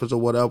in office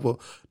or whatever,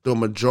 the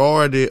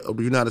majority of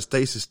the United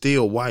States is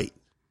still white.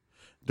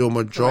 The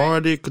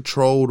majority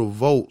control the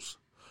votes.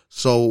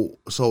 So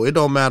it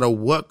don't matter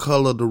what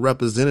color the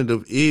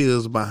representative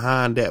is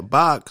behind that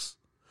box.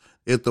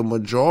 If the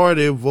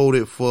majority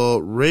voted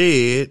for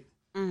red,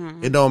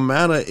 it don't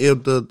matter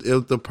if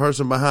the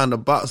person behind the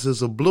box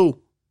is a blue.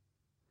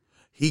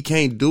 He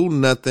can't do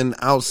nothing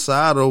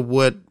outside of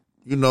what,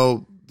 you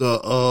know,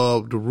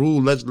 the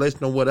rule,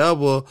 legislation, or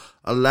whatever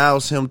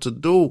allows him to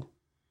do.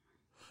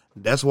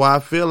 That's why I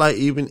feel like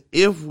even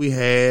if we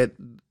had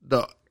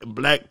the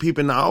black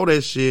people and all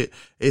that shit,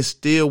 it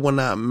still would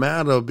not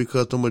matter,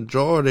 because the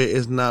majority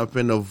is not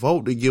finna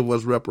vote to give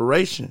us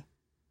reparation,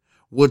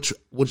 which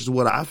is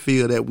what I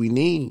feel that we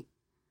need.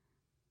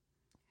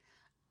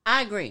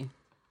 I agree.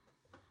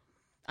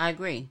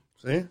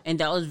 See? And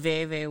that was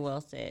very, very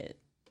well said.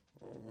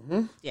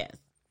 Mm-hmm. Yes.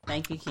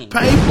 Thank you, King.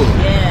 Paper.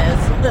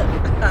 Yes.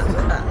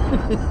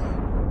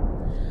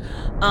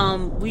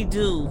 We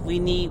do. We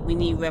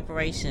need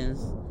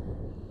reparations.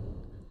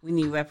 We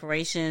need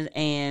reparations,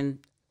 and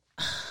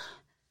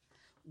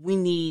we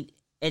need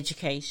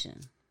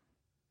education.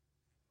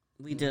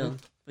 We do. Mm-hmm.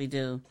 We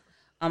do.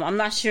 I'm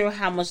not sure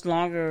how much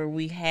longer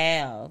we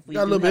have. We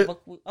got a little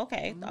bit.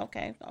 Okay.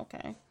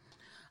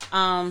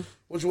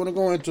 What you want to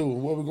go into?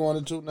 What we going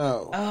into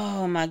now?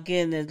 Oh my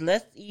goodness!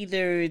 Let's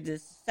either the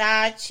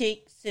side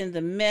chick sends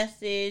a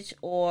message,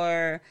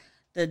 or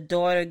the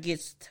daughter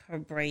gets her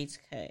braids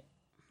cut.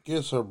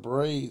 Gets her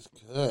braids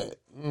cut.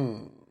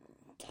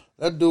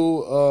 Let's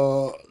do.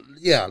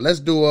 Let's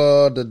do.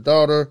 The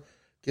daughter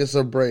gets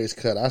her braids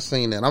cut. I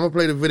seen that. I'm gonna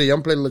play the video.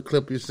 I'm gonna play the little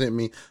clip you sent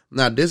me.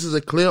 Now this is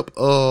a clip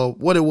of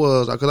what it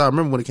was, because I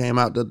remember when it came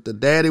out. The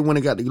daddy when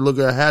he got the little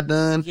girl hair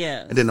done.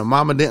 Yes. And then the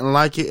mama didn't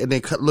like it, and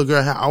then cut the little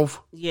girl hair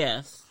off.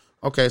 Yes.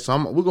 Okay, so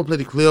we're gonna play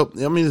the clip.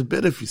 I mean, it's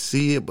better if you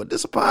see it, but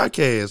this is a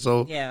podcast,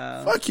 so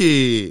yeah. Fuck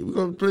it. We're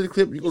gonna play the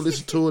clip. You gonna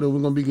listen to it, and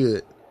we're gonna be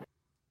good.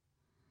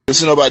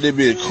 Listen about this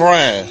bitch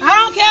crying. I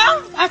don't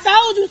care. I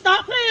told you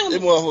stop playing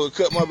with me. This motherfucker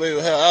cut my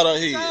baby hair out of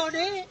here.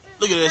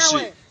 Look at that now shit.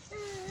 What?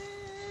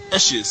 That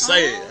shit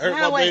sad. Hurt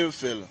now my what? baby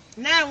feeling.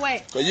 Now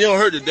what? Cause you don't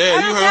hurt the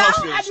dad. You hurt her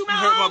feelings. You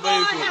hurt my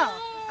baby feelings.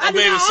 My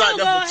baby sat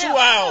there for 2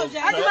 hours.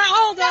 I do my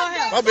own girl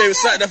hair. My baby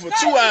sat there for 2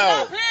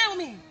 hours. Stop playing with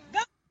me.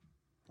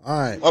 All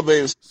right. My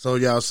baby. So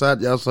y'all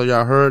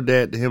heard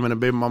that him and the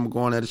baby mama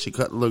going at it. She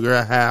cut the little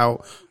girl hair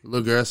out. The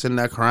little girl sitting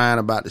there crying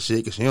about the shit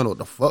because she don't know what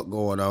the fuck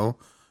going on.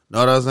 Know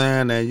what I'm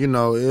saying? And you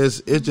know,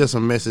 it's just a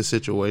messy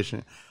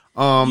situation.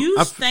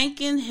 You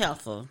stinking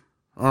heifer.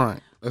 All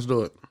right, let's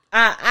do it.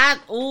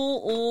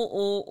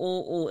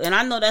 Ooh. And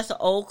I know that's an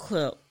old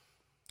clip.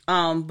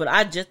 But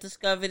I just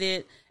discovered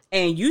it,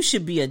 and you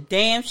should be a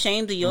damn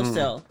ashamed of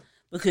yourself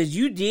because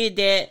you did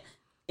that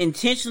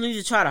intentionally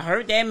to try to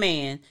hurt that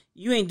man.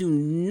 You ain't do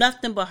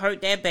nothing but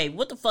hurt that baby.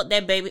 What the fuck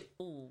that baby?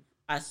 Ooh,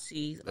 I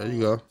see. There you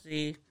go.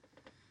 See,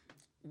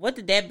 what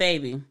did that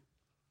baby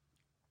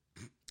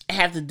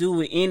have to do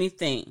with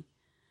anything?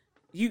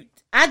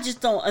 I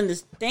just don't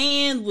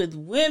understand with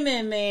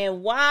women,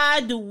 man.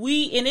 Why do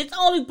we? And it's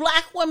only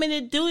black women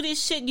that do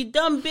this shit. You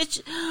dumb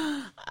bitch.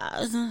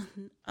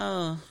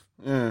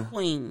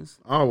 Queens.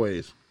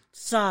 Always.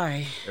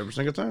 Sorry. Every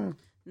single time.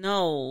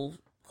 No,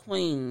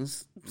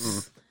 queens.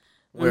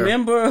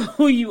 Remember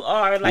who you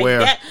are.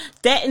 Like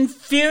that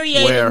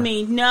infuriated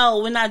me. No,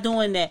 we're not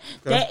doing that.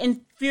 Okay. That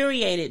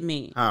infuriated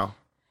me. How?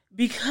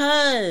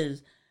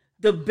 Because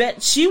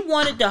she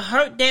wanted to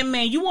hurt that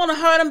man. You want to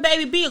hurt him,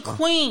 baby? Be a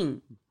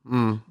queen.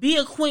 Be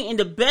a queen, and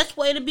the best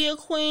way to be a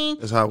queen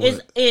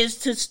is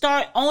to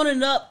start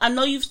owning up. I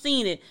know you've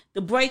seen it.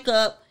 The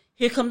breakup.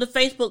 Here come the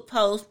Facebook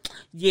post.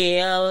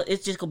 Yeah,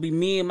 it's just gonna be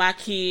me and my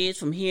kids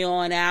from here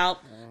on out.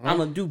 I'm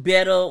gonna do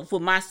better for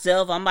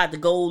myself. I'm about to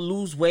go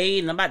lose weight,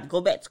 and I'm about to go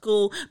back to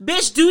school.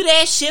 Bitch, do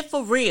that shit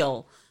for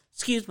real.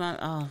 Excuse my.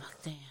 Oh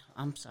damn,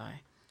 I'm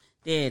sorry.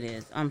 There it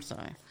is. I'm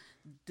sorry.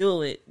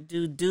 Do it.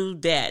 Do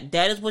that.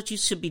 That is what you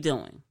should be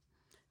doing.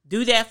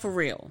 Do that for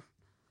real.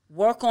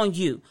 Work on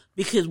you,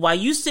 because while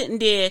you sitting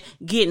there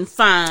getting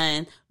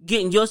fine,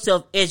 getting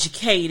yourself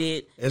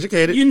educated,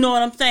 you know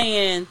what I'm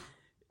saying?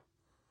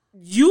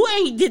 You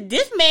ain't.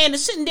 This man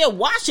is sitting there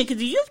watching, because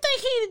do you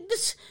think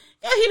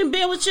he done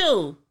been with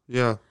you?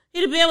 Yeah,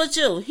 he done been with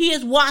you. He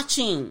is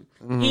watching.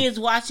 He is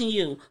watching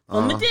you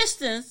from a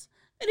distance,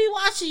 and he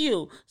watching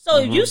you. So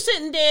if you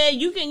sitting there,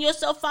 you getting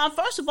yourself fine.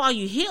 First of all,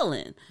 you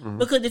healing,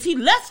 because if he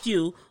left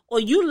you or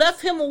you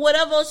left him or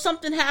whatever,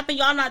 something happened,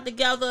 y'all not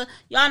together,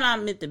 y'all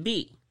not meant to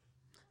be.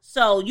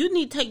 So you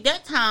need to take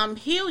that time,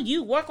 heal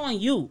you, work on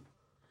you,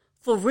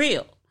 for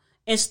real,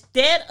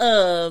 instead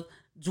of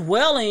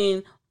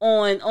dwelling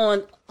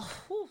on.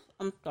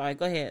 I'm sorry.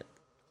 Go ahead,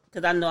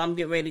 because I know I'm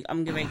getting ready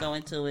to go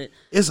into it.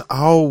 It's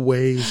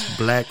always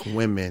black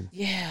women,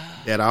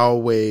 that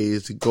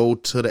always go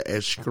to the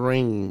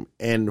extreme,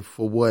 and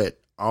for what?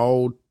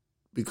 All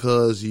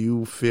because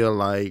you feel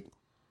like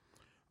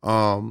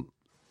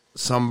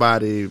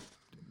somebody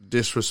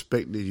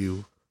disrespected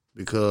you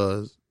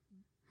because.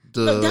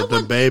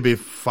 The baby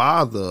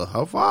father,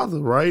 her father,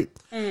 right?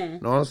 You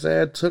know what I'm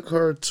saying? Took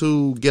her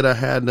to get her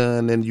hair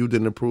done, and you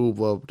didn't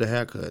approve of the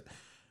haircut.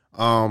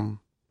 I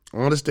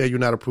understand you're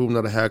not approving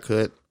of the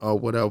haircut or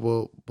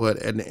whatever, but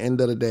at the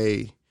end of the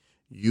day,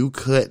 you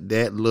cut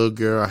that little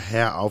girl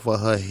hair off of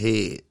her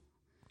head.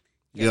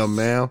 You know,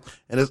 man?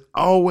 And it's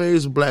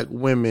always black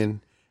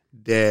women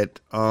that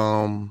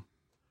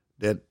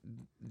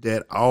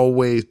that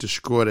always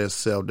destroy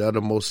themselves. They're the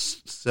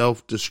most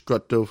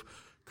self-destructive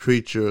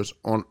creatures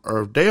on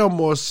earth. They are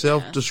more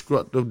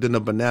self-destructive than a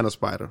banana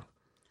spider.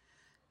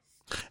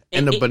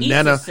 And the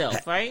banana eats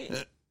itself,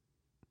 right?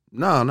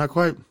 No, not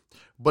quite.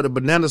 But a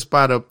banana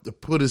spider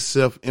put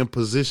itself in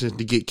position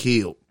to get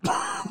killed,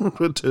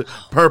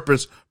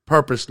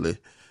 purposely.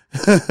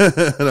 You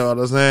know what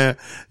I'm saying?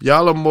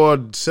 Y'all are more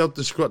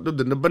self-destructive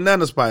than the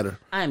banana spider.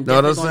 I'm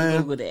definitely going to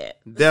Google that.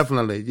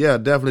 Definitely, yeah,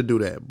 definitely do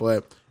that.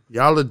 But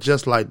y'all are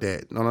just like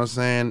that. You know what I'm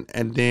saying?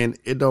 And then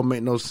it don't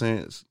make no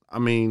sense. I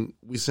mean,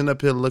 we sitting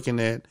up here looking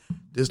at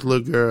this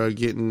little girl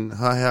getting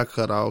her hair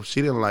cut off. She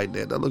didn't like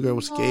that. That little girl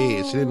was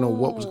scared. She didn't know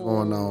what was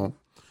going on.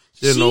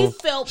 She didn't know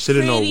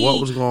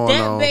what was going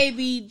on.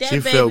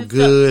 She felt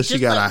good. She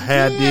got her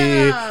hair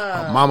did.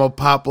 Her mama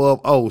pop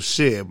up. Oh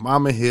shit,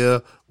 mama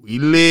here. We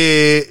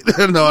lit.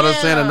 You know what I'm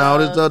saying? And all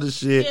this other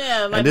shit.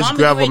 Yeah, like, and this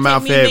gravel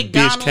mouth head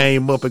bitch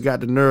came up and got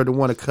the nerve to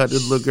want to cut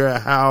this little girl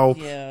how.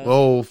 Yeah.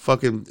 Oh,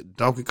 fucking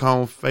Donkey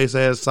Kong face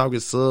ass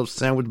socket sub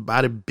sandwich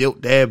body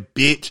built that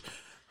bitch.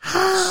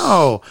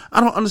 How?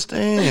 I don't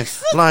understand.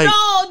 Like,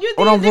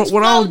 what I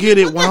don't get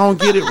it,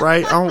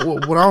 right?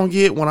 What I don't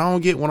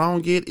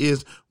get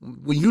is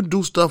when you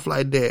do stuff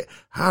like that,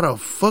 how the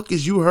fuck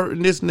is you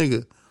hurting this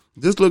nigga?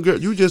 This little girl,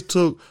 you just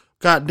took,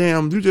 what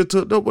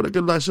a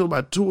good, like, she was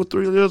about 2 or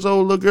 3 years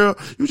old, little girl.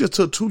 You just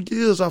took 2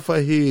 years off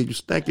her head, you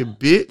stinking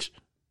bitch.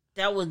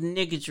 That was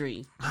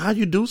niggatry. How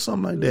you do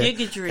something like that?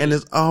 Niggatry. And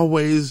it's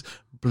always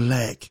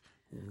black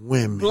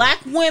women.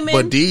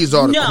 But these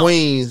are the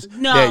queens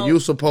that you're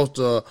supposed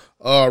to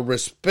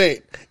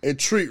respect and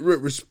treat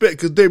with respect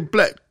because they're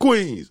black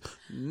queens.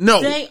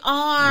 No. They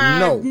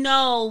are.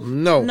 No.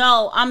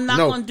 I'm not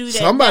going to do that.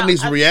 Somebody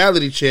needs a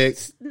reality check.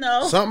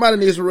 No. Somebody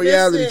needs a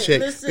reality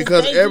check.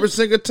 Because every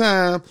single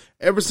time,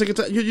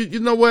 you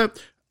know what?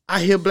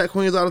 I hear black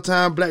queens all the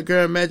time. Black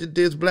girl magic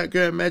this, black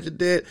girl magic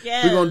that.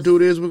 Yes. We're going to do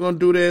this, we're going to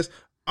do this.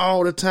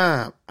 All the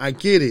time. I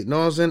get it. Know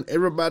what I'm saying?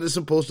 Everybody's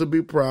supposed to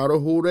be proud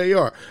of who they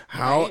are.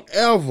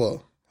 However,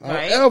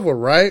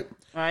 right?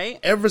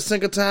 Every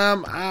single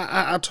time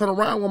I turn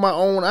around with my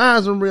own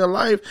eyes in real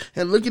life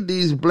and look at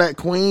these black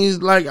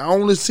queens, like I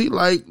only see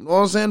like, you know what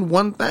I'm saying,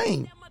 one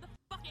thing.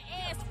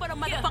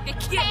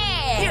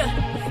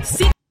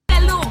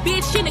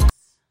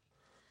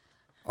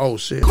 Oh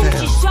shit.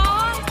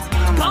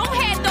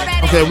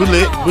 Okay, we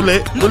lit.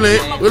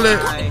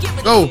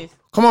 Go.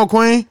 Come on,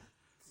 queen.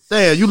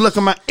 Damn, you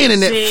looking my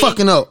internet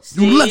fucking up.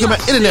 You looking my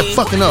internet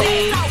fucking up.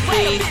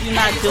 You're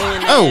not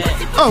doing that.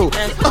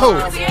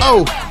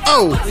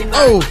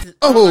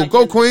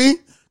 Go queen.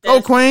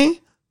 Go queen.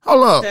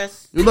 Hold up.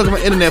 You looking my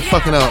internet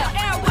fucking up.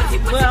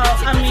 Well,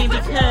 I mean,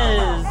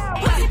 because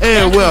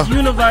the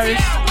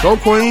universe. Go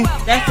queen.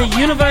 That's the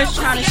universe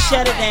trying to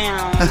shut it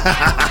down.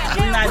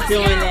 You're not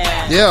doing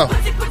that. Yeah.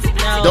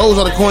 No. Those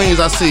are the queens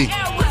I see.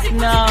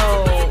 No.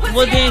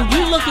 Well, then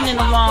you looking in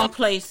the wrong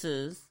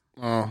places.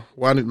 Oh,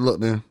 why need to look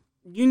then?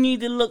 You need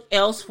to look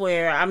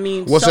elsewhere. I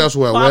mean, what's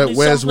elsewhere?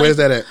 Where's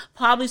that at?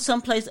 Probably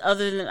someplace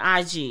other than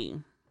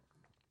IG.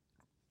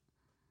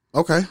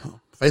 Okay,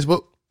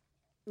 Facebook.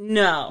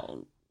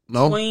 No.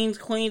 No. Queens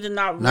are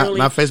not really.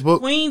 Not Facebook?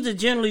 Queens are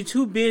generally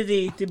too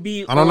busy to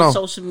be I don't on know.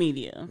 social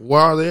media.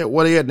 Where are they at?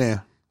 Where they at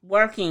now?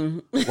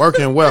 Working.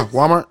 Working well.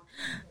 Walmart?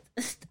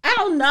 I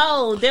don't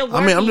know. They're working.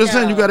 I mean, I'm just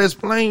saying you got to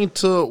explain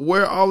to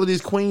where all of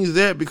these queens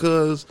at,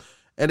 because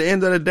at the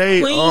end of the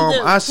day,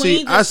 I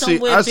see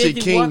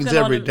kings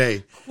every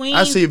day.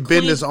 I see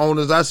business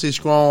owners. I see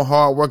strong,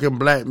 hardworking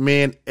black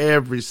men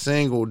every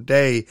single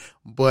day.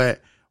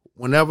 But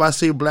whenever I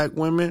see black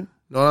women,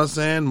 you know what I'm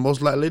saying?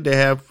 Most likely they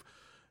have.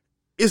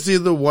 It's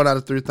either one out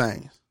of three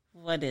things.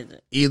 What is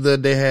it? Either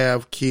they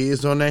have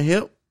kids on their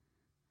hip,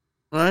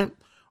 right?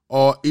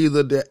 Or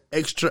either they're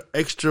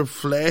extra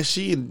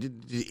flashy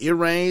and the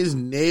earrings,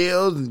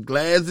 nails, and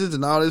glasses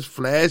and all this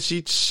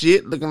flashy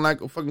shit, looking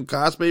like a fucking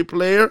cosplay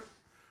player,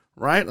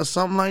 right? Or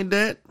something like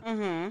that.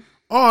 Mm-hmm.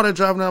 Or they're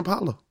driving an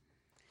Impala.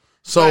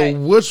 So right.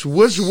 which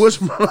one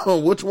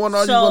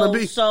are you going to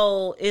be?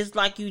 So it's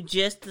like you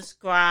just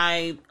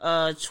described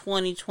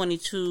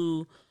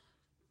 2022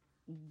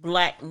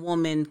 black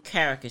woman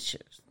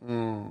caricatures.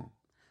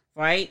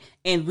 Right?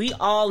 And we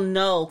all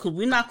know, because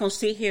we're not going to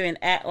sit here and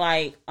act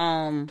like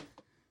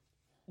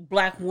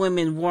black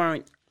women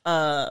weren't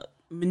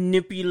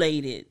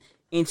manipulated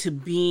into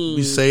being.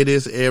 We say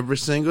this every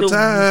single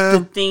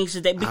time. The things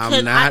that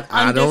because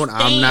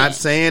I'm not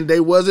saying they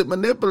wasn't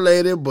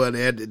manipulated, but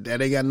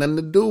that ain't got nothing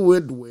to do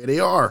with where they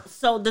are.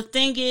 So the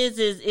thing is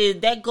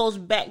that goes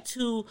back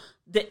to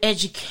the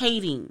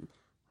educating.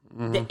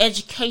 Mm-hmm. The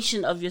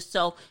education of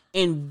yourself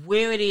and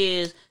where it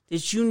is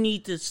that you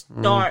need to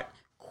start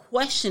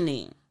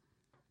questioning.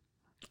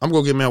 I'm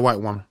going to get me a white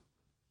woman.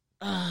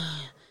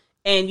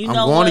 And you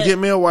know I'm going to get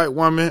me a white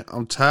woman.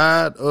 I'm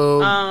tired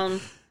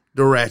of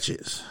the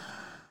ratchets.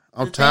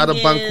 I'm tired of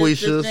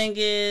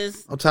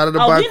Banquishas. I'm tired of the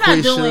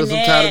Banquishas.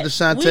 I'm tired of the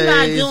Shantays. We're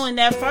not doing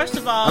that. First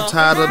of all, I'm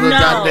tired of the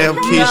goddamn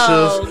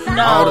Keishas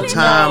all the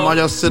time. All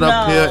y'all sit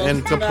up here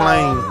and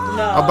complain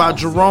about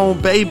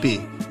Jerome Baby.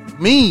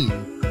 Me.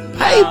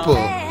 Paper.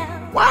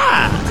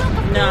 Why?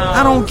 No.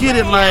 I don't get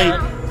it. Like,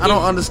 I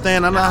don't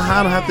understand.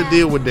 I don't have to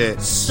deal with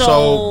that.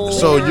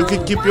 So you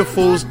can keep your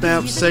food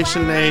stamp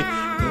Section 8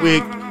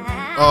 with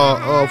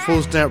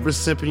food stamp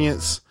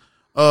recipients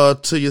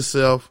to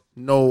yourself.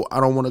 No,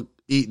 I don't want to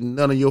eat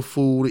none of your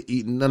food,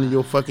 eat none of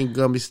your fucking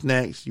gummy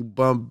snacks, you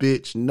bum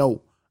bitch.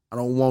 No, I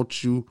don't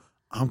want you.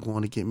 I'm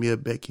going to get me a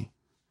Becky.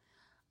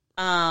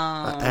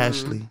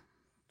 Ashley.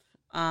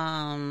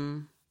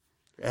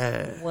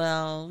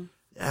 Well.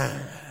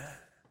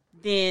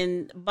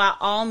 Then by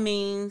all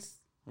means,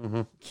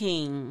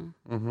 King,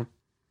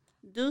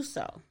 do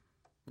so.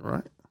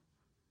 Right.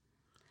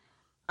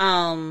 I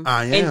am.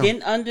 And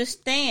then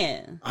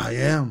understand. I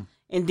am.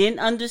 And then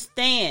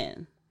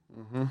understand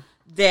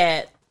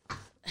that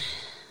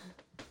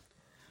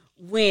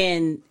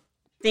when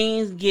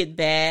things get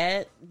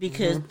bad,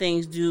 because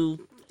things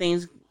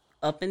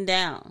up and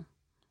down,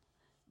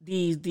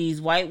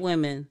 these white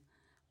women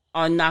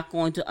are not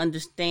going to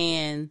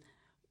understand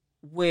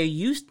where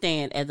you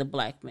stand as a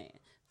black man.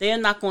 They are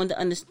not going to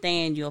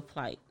understand your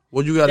plight.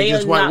 What you got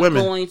against white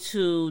women?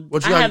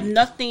 I have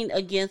nothing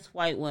against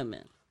white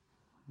women.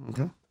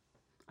 Okay.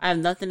 I have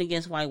nothing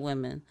against white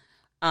women.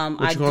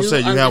 What you gonna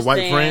say? You have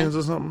white friends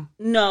or something?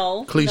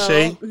 No.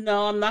 Cliche?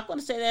 No, I'm not going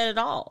to say that at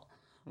all.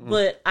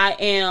 But I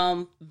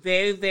am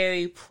very,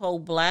 very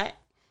pro-black,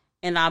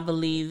 and I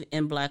believe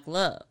in black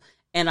love.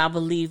 And I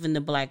believe in the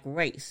black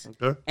race.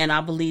 Okay. And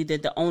I believe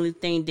that the only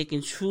thing that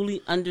can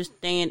truly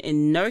understand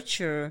and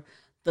nurture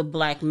the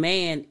black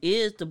man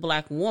is the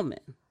black woman.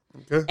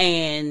 Okay.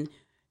 And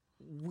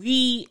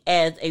we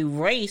as a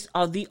race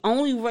are the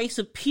only race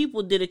of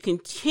people that are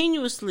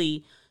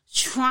continuously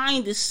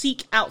trying to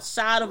seek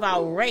outside of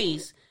our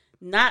race,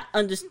 not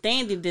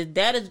understanding that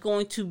that is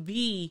going to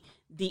be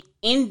the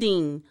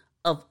ending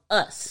of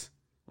us.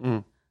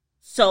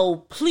 So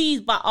please,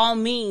 by all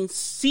means,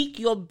 seek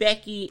your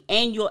Becky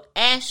and your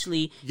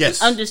Ashley.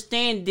 Yes. And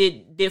understand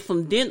that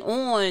from then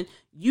on,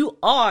 you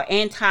are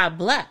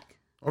anti-black.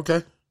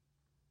 Okay.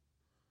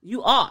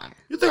 You are.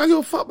 You think I give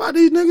a fuck about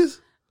these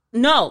niggas?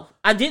 No,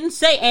 I didn't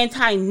say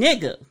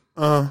anti-nigga.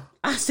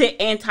 I said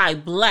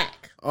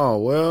anti-black. Oh,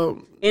 well.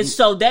 And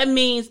so that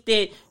means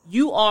that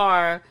you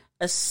are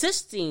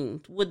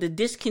assisting with the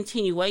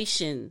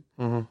discontinuation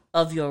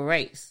of your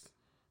race.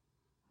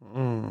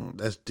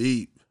 That's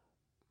deep.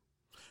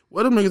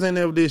 Well, them niggas ain't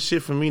never did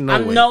shit for me,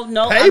 no way. No,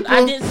 I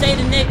didn't say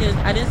the niggas.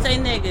 I didn't say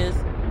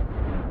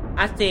niggas.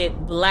 I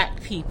said black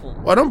people.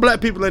 Well, them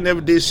black people ain't never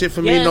did shit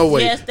for me, no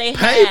way. Yes, they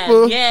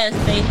have. Yes,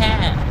 they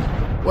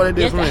have. What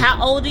they did for me?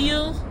 How old are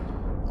you?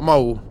 I'm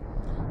old.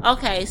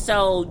 Okay,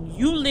 so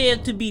you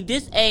lived to be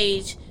this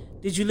age.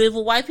 Did you live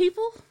with white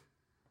people?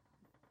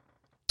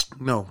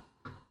 No.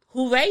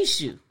 Who raised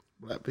you?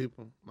 Black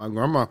people. My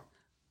grandma.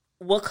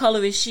 What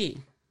color is she?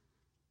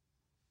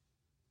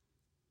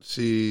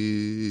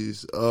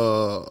 She's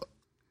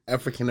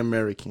African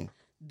American.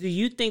 Do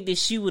you think that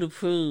she would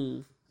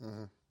approve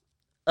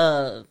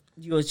of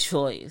your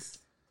choice?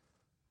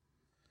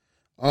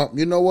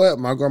 You know what?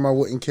 My grandma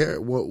wouldn't care.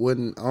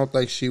 Wouldn't I don't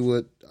think she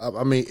would.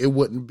 I mean, it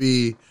wouldn't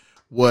be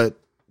what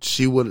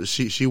she will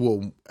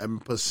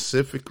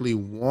specifically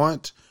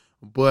want,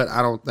 but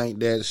I don't think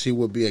that she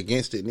would be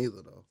against it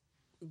neither, though.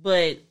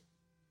 But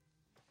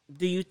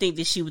do you think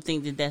that she would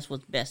think that that's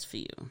what's best for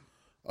you?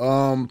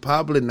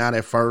 Probably not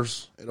at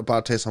first. It'll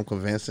probably take some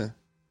convincing.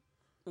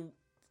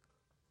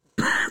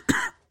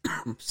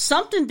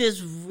 Something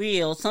that's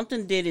real,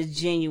 something that is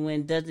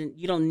genuine,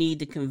 you don't need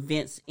to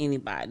convince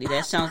anybody.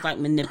 That sounds like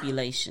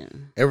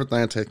manipulation.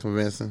 Everything takes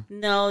convincing.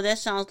 No, that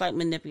sounds like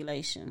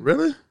manipulation.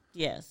 Really?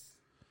 Yes.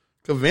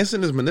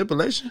 Convincing is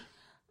manipulation?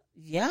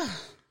 Yeah.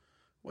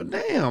 Well,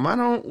 damn, I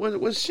don't.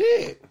 What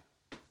shit?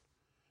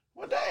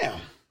 Well, damn.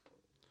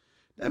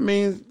 That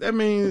means.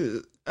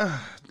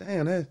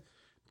 Damn,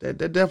 that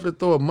definitely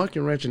throw a monkey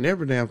wrench in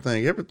every damn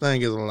thing.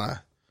 Everything is a lie.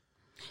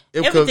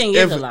 Everything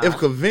is a lie. If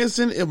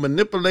convincing, if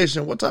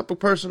manipulation, what type of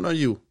person are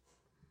you?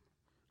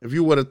 If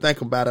you were to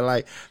think about it,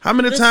 like how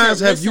many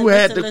times have you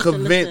had to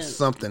convince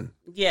something?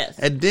 Yes.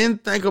 And then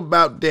think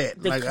about that.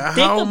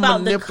 How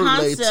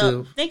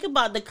manipulative. Think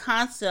about the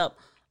concept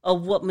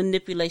of what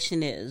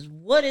manipulation is.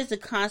 What is the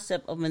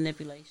concept of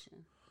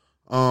manipulation?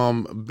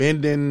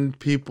 Bending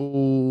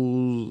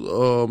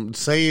people,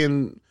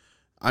 saying,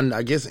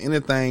 I guess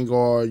anything,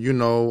 or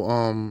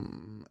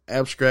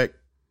abstract,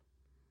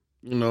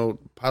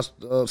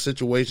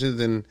 situations,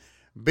 and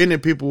bending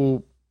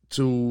people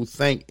to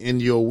think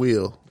in your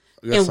will.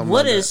 And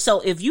what is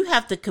so? If you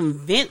have to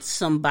convince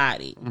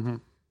somebody,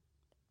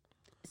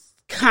 it's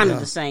kind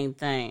of the same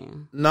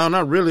thing. No,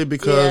 not really,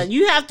 because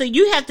you have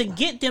to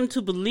get them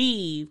to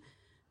believe,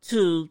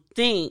 to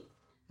think,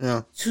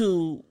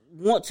 to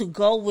want to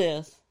go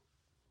with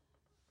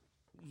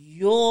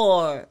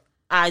your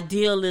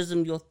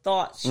idealism, your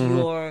thoughts,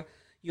 your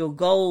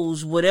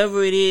goals,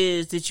 whatever it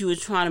is that you were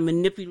trying to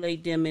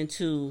manipulate them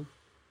into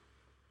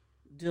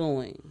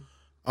doing.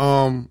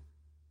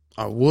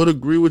 I would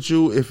agree with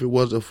you if it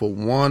wasn't for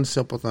one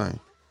simple thing.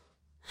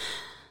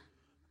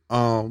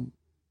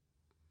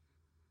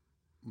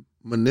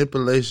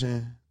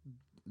 Manipulation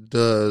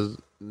does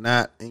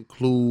not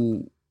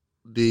include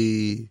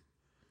the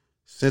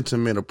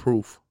sentiment of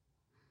proof.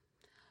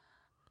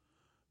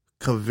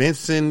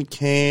 Convincing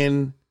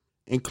can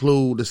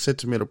include the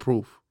sentiment of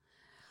proof.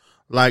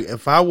 Like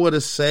if I were to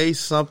say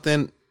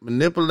something,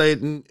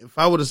 if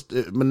I would have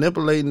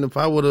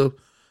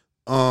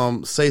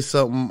say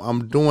something,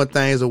 I'm doing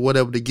things or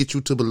whatever to get you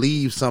to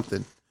believe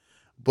something.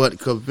 But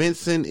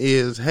convincing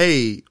is,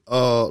 hey,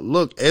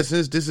 look,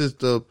 Essence, this is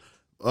the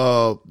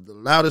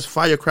loudest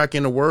firecracker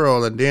in the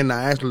world, and then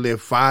I actually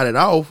fired it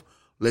off,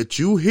 let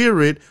you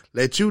hear it,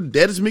 that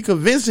is me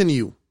convincing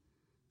you.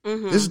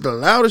 Mm-hmm. This is the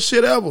loudest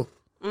shit ever.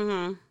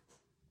 Mm-hmm.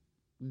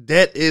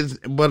 That is,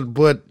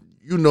 but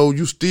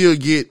you still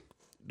get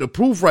the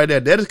proof right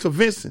there. That is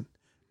convincing.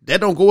 That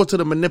don't go into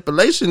the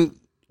manipulation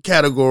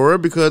category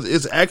because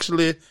it's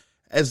actually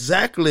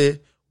exactly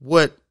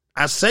what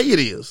I say it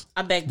is.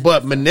 I beg to differ. I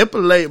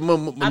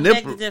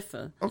beg to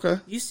differ. Okay.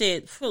 You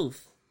said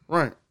proof.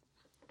 Right.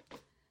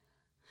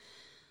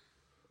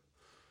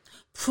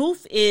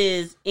 Proof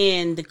is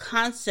in the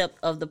concept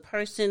of the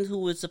person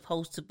who is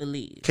supposed to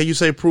believe. Can you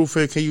say proof?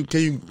 Can you show?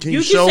 You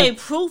can say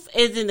proof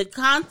is in the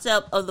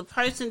concept of the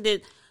person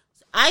that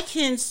I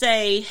can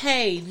say,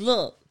 hey,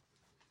 look,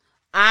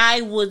 I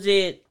was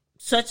at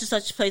such and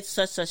such place,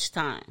 such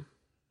time.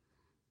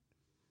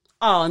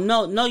 Oh,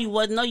 no, you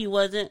wasn't. No, you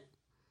wasn't.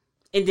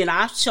 And then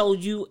I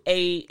showed you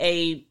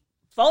a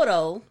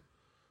photo,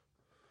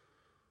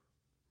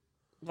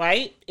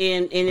 right?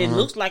 And it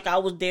looks like I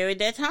was there at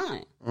that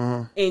time.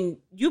 And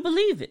you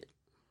believe it.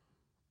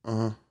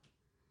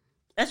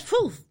 That's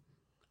proof.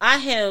 I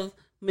have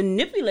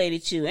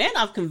manipulated you and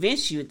I've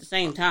convinced you at the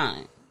same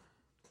time.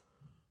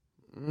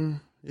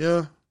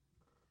 Yeah.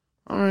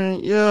 I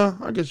mean, yeah,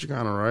 I guess you're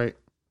kind of right.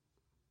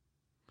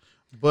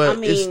 But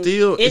it's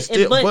still, know what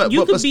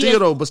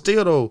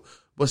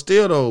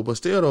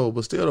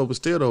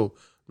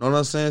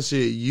I'm saying?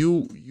 Shit,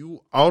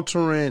 you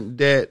altering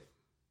that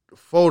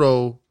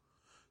photo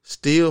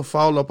still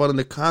fall up under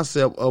the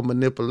concept of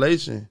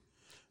manipulation.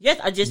 Yes,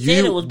 I just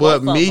said it was.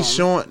 But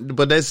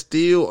that's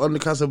still under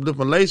the concept of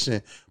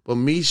manipulation. But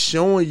me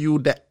showing you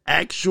the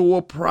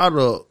actual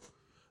product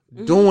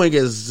doing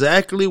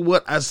exactly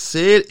what I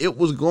said it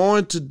was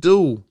going to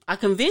do. I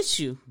convinced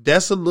you.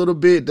 That's a little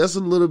bit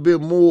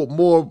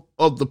more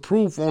of the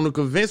proof on the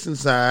convincing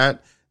side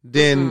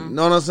than,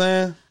 know what I'm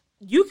saying?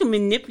 You can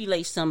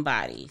manipulate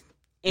somebody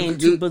and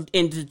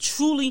to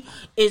truly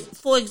is,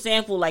 for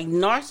example, like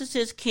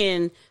narcissists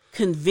can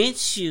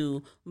convince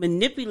you,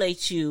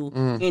 manipulate you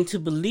into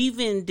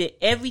believing that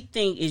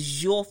everything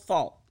is your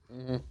fault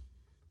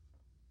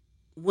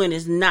when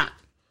it's not.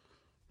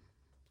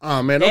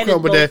 Oh man, don't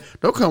come with that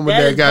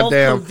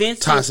goddamn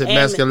toxic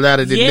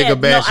masculinity, nigga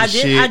bashing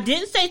shit. I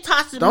didn't say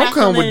toxic masculinity. Don't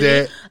come with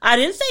that. I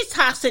didn't say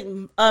toxic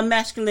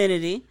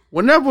masculinity.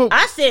 Whenever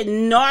I said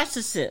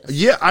narcissist.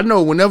 Yeah, I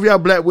know. Whenever y'all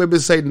black women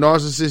say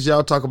narcissist,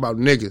 y'all talk about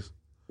niggas.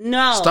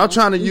 No. Stop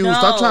trying to use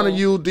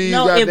these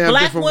goddamn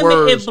different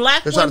words. If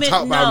black to try women, to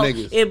talk about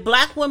niggas. If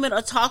black women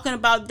are talking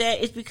about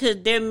that, it's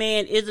because their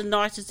man is a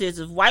narcissist.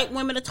 If white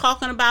women are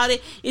talking about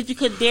it, it's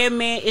because their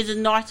man is a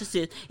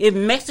narcissist. If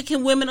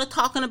Mexican women are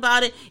talking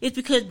about it, it's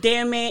because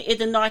their man is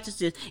a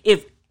narcissist.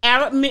 If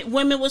Arab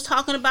women was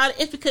talking about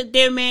it, it's because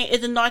their man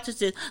is a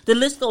narcissist. The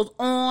list goes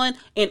on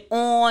and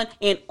on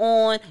and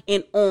on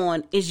and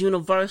on. It's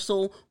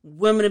universal.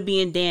 Women are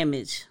being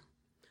damaged.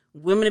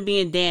 Women are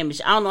being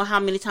damaged. I don't know how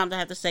many times I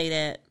have to say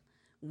that.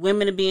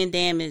 Women are being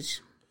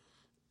damaged.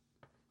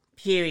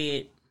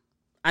 Period.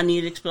 I need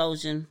an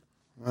explosion.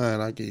 All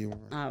right, I'll give you one.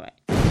 All right.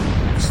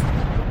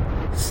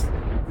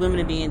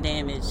 Women are being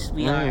damaged.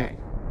 We are.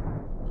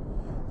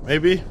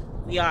 Maybe?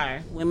 We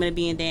are. Women are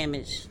being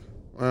damaged.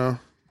 Well,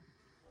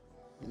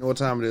 you know what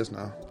time it is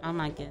now. Oh,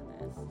 my goodness.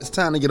 It's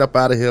time to get up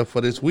out of here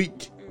for this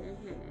week.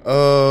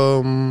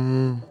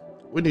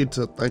 We need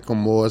to think of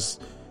more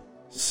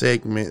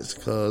segments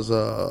because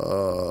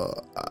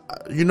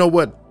you know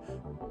what,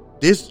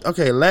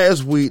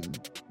 last week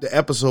the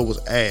episode was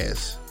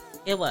ass.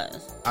 It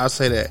was. I'll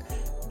say that.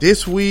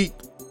 This week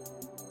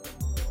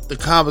the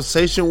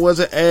conversation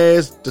wasn't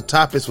ass, the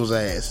topics was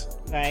ass,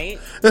 right?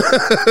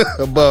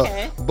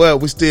 but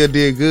we still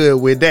did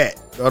good with that,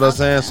 you know what I'm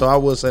saying? So I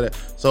will say that,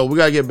 so we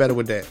gotta get better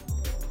with that.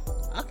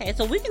 Okay,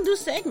 so we can do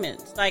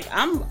segments. Like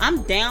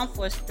I'm down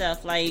for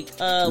stuff like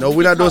no,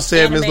 we're not doing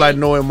segments anime. Like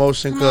no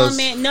emotion. Come on,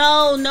 man.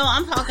 No,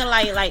 I'm talking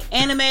like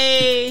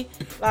anime,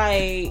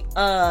 like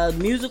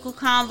musical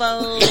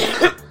combos,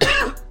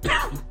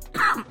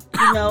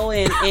 you know,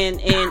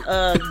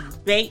 and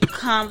bait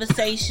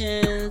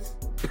conversations,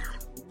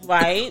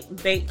 right?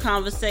 Bait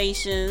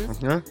conversations.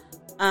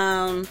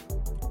 Mm-hmm.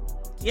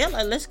 Yeah,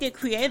 like, let's get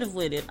creative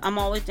with it. I'm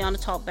always down to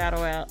talk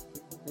battle rap.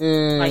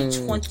 Like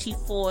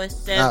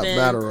 24/7.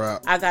 Battle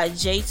rap. I got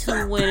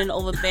J2 winning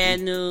over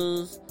Bad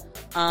News,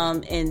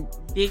 and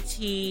Big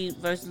T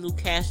versus Lou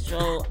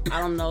Castro. I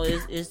don't know.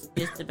 It's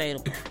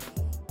debatable.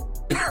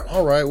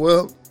 All right.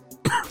 Well,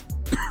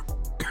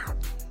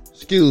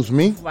 excuse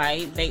me.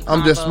 Right.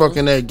 I'm just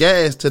smoking that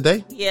gas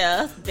today.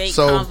 Yeah. Bait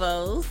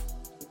combos.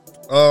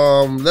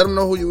 Let them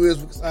know who you is.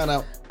 We can sign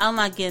out. Oh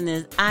my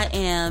goodness. I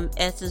am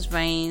Essence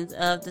Reigns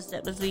of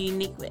Deceptively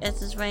Unique with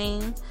Essence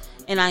Reigns.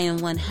 And I am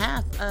one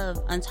half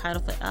of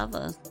Untitled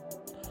Forever.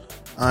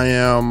 I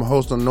am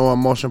host of No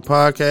Emotion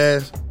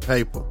Podcast,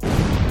 Paper.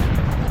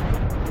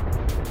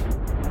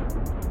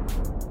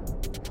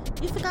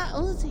 You forgot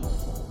Uzi.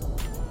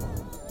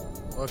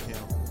 Fuck him.